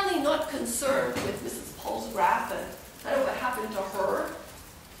clearly not concerned with Mrs. Palsgraf and I don't know what happened to her.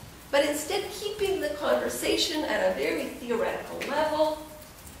 But instead keeping the conversation at a very theoretical level.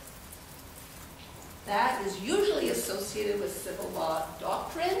 That is usually associated with civil law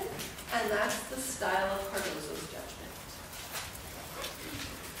doctrine, and that's the style of Cardozo's judgment.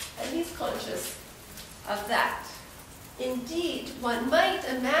 And he's conscious of that. Indeed, one might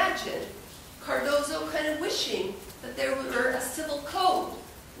imagine Cardozo kind of wishing that there were a civil code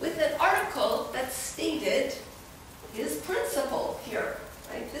with an article that stated his principle here.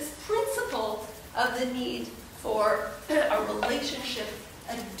 Right? This principle of the need for a relationship,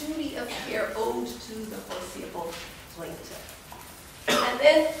 a duty of care owed to the foreseeable plaintiff. And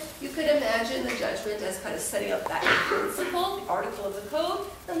then you could imagine the judgment as kind of setting up that principle, the article of the code,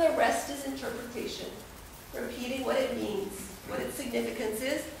 and the rest is interpretation. Repeating what it means, what its significance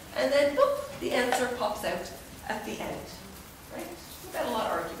is, and then boop, the answer pops out at the end. Right? Without a lot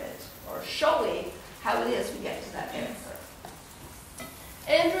of argument, or showing how it is we get to that answer.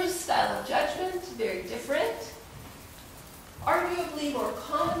 Andrews' style of judgment, very different. Arguably more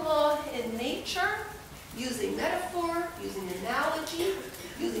common law in nature, using metaphor, using analogy,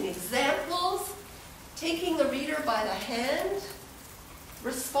 using examples, taking the reader by the hand,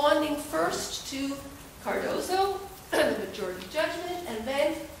 responding first to Cardozo, the majority judgment, and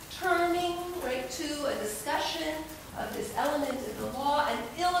then turning right to a discussion of this element in the law and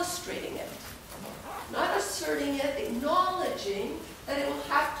illustrating it. Not asserting it, acknowledging that it will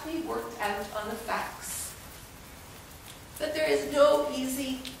have to be worked out on the facts. But there is no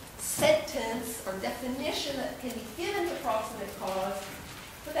easy sentence or definition that can be given to proximate cause,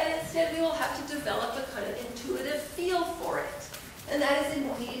 but that instead we will have to develop a kind of intuitive feel for it. And that is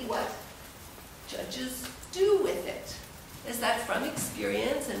indeed what judges do with it. Is that from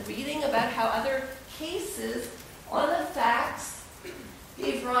experience and reading about how other cases on the facts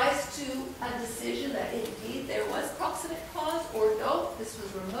gave rise to a decision that indeed there was proximate cause, or no, this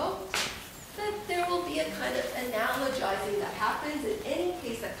was remote, that there will be a kind of analogizing that happens in any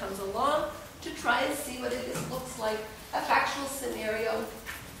case that comes along to try and see whether this looks like a factual scenario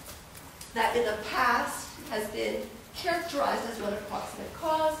that in the past has been characterized as one of proximate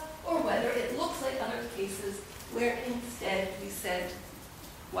cause, or whether it looks like other cases where instead we said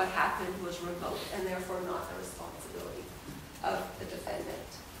what happened was remote and therefore not the responsibility of the defendant.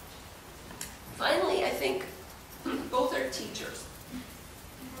 Finally, I think both are teachers.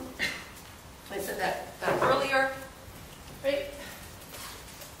 I said that earlier, right?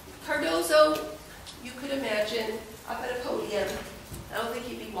 Cardozo, you could imagine up at a podium. I don't think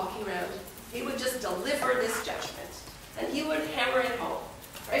he'd be walking around. He would just deliver this judgment, and he would hammer it home,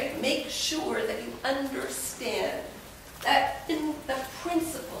 right? Make sure that you understand that in the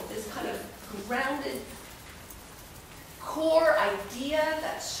principle, this kind of grounded core idea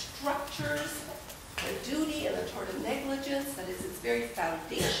that structures the duty and the tort of negligence, that is its very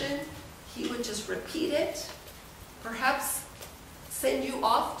foundation. He would just repeat it, perhaps send you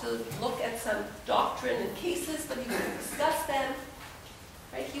off to look at some doctrine and cases, but he would discuss them,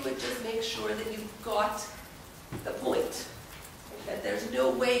 right? He would just make sure that you got the point, that there's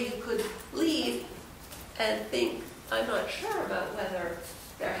no way you could leave and think, I'm not sure about whether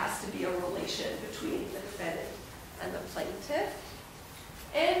there has to be a relation between the defendant and the plaintiff.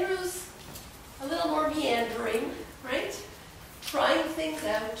 Andrew's a little more meandering, right? Trying things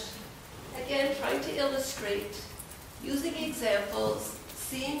out, again, trying to illustrate, using examples,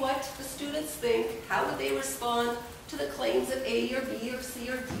 seeing what the students think, how would they respond to the claims of A or B or C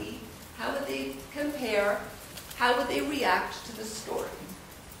or D, how would they compare, how would they react to the story.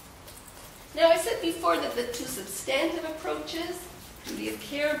 Now, I said before that the two substantive approaches, duty of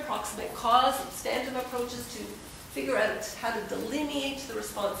care and proximate cause, substantive approaches to figure out how to delineate the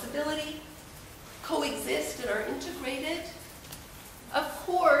responsibility, coexist and are integrated. Of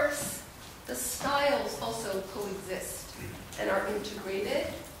course, the styles also coexist and are integrated.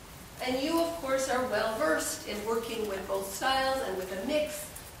 And you, of course, are well versed in working with both styles and with a mix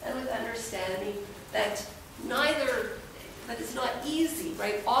and with understanding that that is not easy,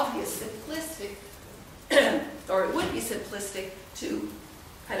 right? Obvious, simplistic, or it would be simplistic to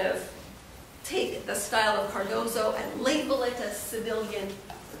kind of take the style of Cardozo and label it as civilian,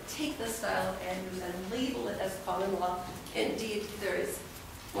 or take the style of Andrews and label it as common law. Indeed, there is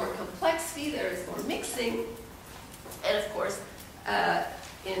more complexity, there is more mixing, and of course,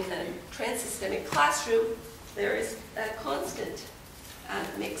 in a transsystemic classroom, there is a constant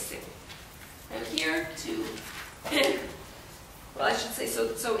mixing. I'm here to, well, I should say,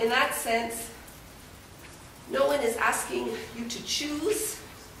 so in that sense, no one is asking you to choose.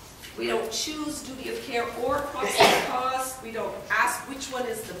 We don't choose duty of care or proximate cause. We don't ask which one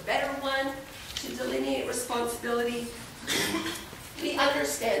is the better one to delineate responsibility. We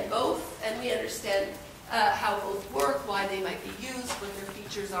understand both, and we understand how both work, why they might be used, what their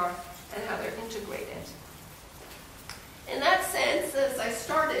features are, and how they're integrated. In that sense, as I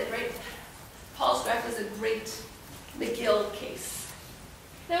started, right, Palsgraf is a great McGill case.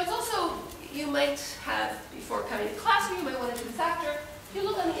 Now, it's also, you might have, before coming to class, or you might want to do this after, if you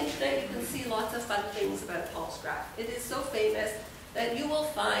look on the internet, you can see lots of fun things about Palsgraf. It is so famous that you will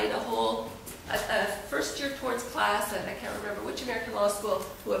find a whole first-year Torts class, and I can't remember which American law school,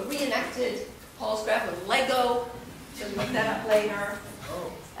 who have reenacted Palsgraf with Lego. You can look that up later.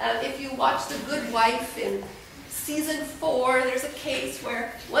 If you watch The Good Wife in season 4, there's a case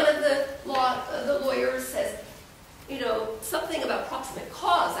where one of the lawyers says, you know, something about proximate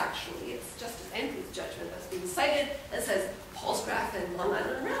cause, actually. It's Justice Andrews' judgment that's being cited, and says Palsgraf and Long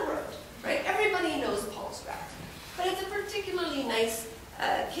Island Railroad, right? Everybody knows Palsgraf. But it's a particularly nice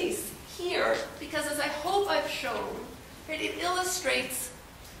case here, because as I hope I've shown, right, it illustrates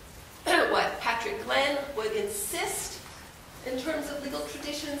what Patrick Glenn would insist in terms of legal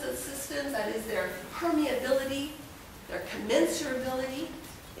traditions and systems, that is their permeability, their commensurability,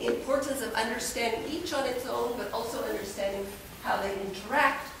 the importance of understanding each on its own, but also understanding how they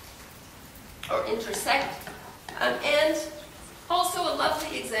interact or intersect. And also a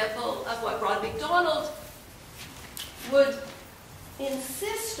lovely example of what Ron MacDonald would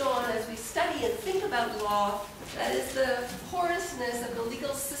insist on as we study and think about law, that is the porousness of the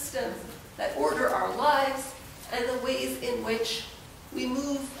legal systems that order our lives and the ways in which we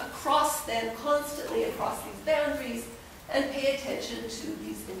move across them constantly across these boundaries and pay attention to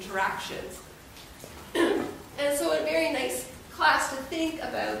these interactions. And so a very nice class to think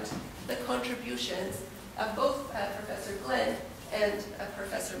about the contributions of both Professor Glenn and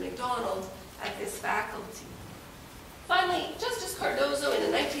Professor MacDonald at this faculty. Finally, Justice Cardozo, in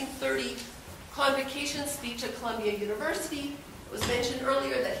a 1930 convocation speech at Columbia University, it was mentioned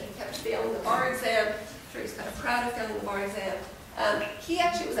earlier that he kept failing the bar exam. I'm sure he's kind of proud of failing the bar exam. He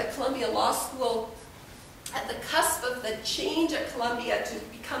actually was at Columbia Law School at the cusp of the change at Columbia to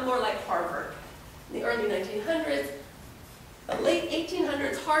become more like Harvard. In the early 1900s, the late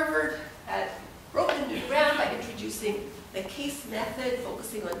 1800s, Harvard had broken new ground by introducing the case method,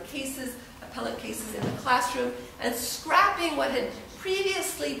 focusing on cases, appellate cases in the classroom, and scrapping what had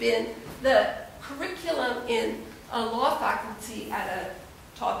previously been the curriculum in a law faculty at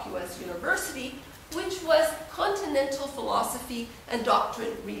a top U.S. university, which was continental philosophy and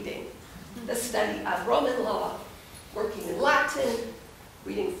doctrine reading. The study of Roman law, working in Latin,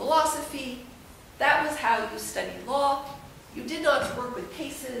 reading philosophy. That was how you studied law. You did not work with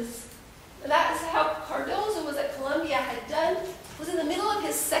cases. And that is how Cardozo was at Columbia, had done, was in the middle of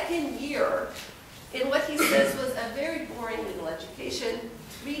his second year in what he says was a very boring legal education,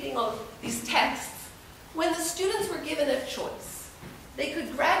 reading all these texts, when the students were given a choice. They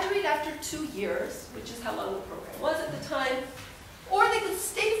could graduate after 2 years, which is how long the program was at the time, or they could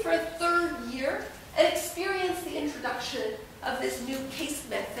stay for a third year and experience the introduction of this new case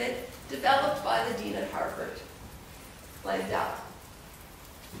method developed by the dean at Harvard, Landau.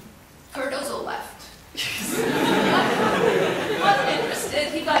 Cardozo left. Wasn't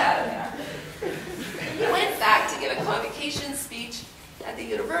interested, he got out of there. He went back to give a convocation speech at the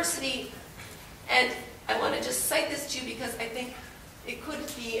university, and I want to just cite this to you because I think it could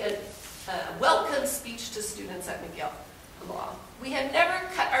be a welcome speech to students at McGill Law. We have never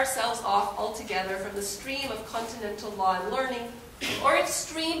cut ourselves off altogether from the stream of continental law and learning, or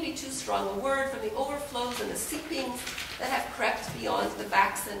extreme be too strong a word, from the overflows and the seepings that have crept beyond the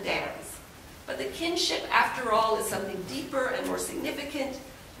backs and dams. But the kinship, after all, is something deeper and more significant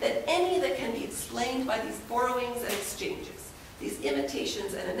than any that can be explained by these borrowings and exchanges, these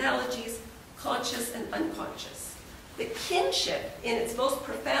imitations and analogies, conscious and unconscious. The kinship, in its most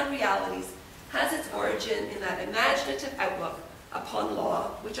profound realities, has its origin in that imaginative outlook upon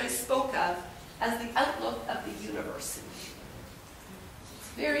law, which I spoke of as the outlook of the university. It's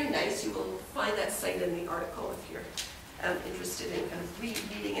very nice. You will find that cited in the article if you're interested in kind of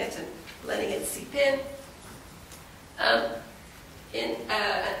reading it and letting it seep in. In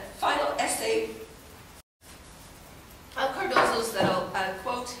a final essay, Cardozo's that I'll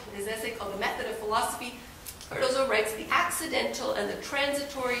quote in his essay called The Method of Philosophy, Cardozo writes, "The accidental and the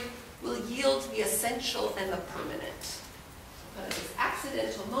transitory will yield the essential and the permanent." This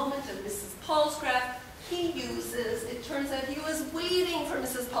accidental moment of Mrs. Palsgraf, he uses, it turns out he was waiting for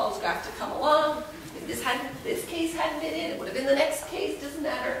Mrs. Palsgraf to come along. If this case hadn't been in, it would have been the next case, doesn't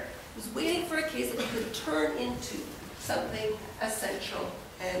matter. He was waiting for a case that he could turn into something essential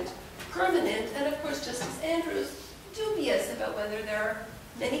and permanent. And of course, Justice Andrews, dubious about whether there are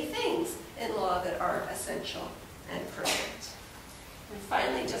many things in law that are essential and permanent. And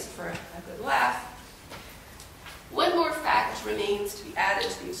finally, just for a good laugh, one more fact remains to be added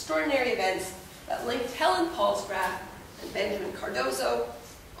to the extraordinary events that linked Helen Palsgraf and Benjamin Cardozo.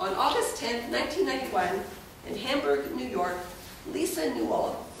 On August 10, 1991, in Hamburg, New York, Lisa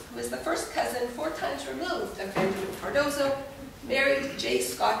Newell, who is the first cousin 4 times removed of Benjamin Cardozo, married J.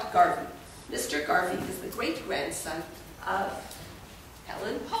 Scott Garvey. Mr. Garvey is the great-grandson of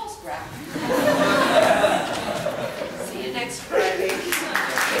Helen Palsgraf. See you next Friday.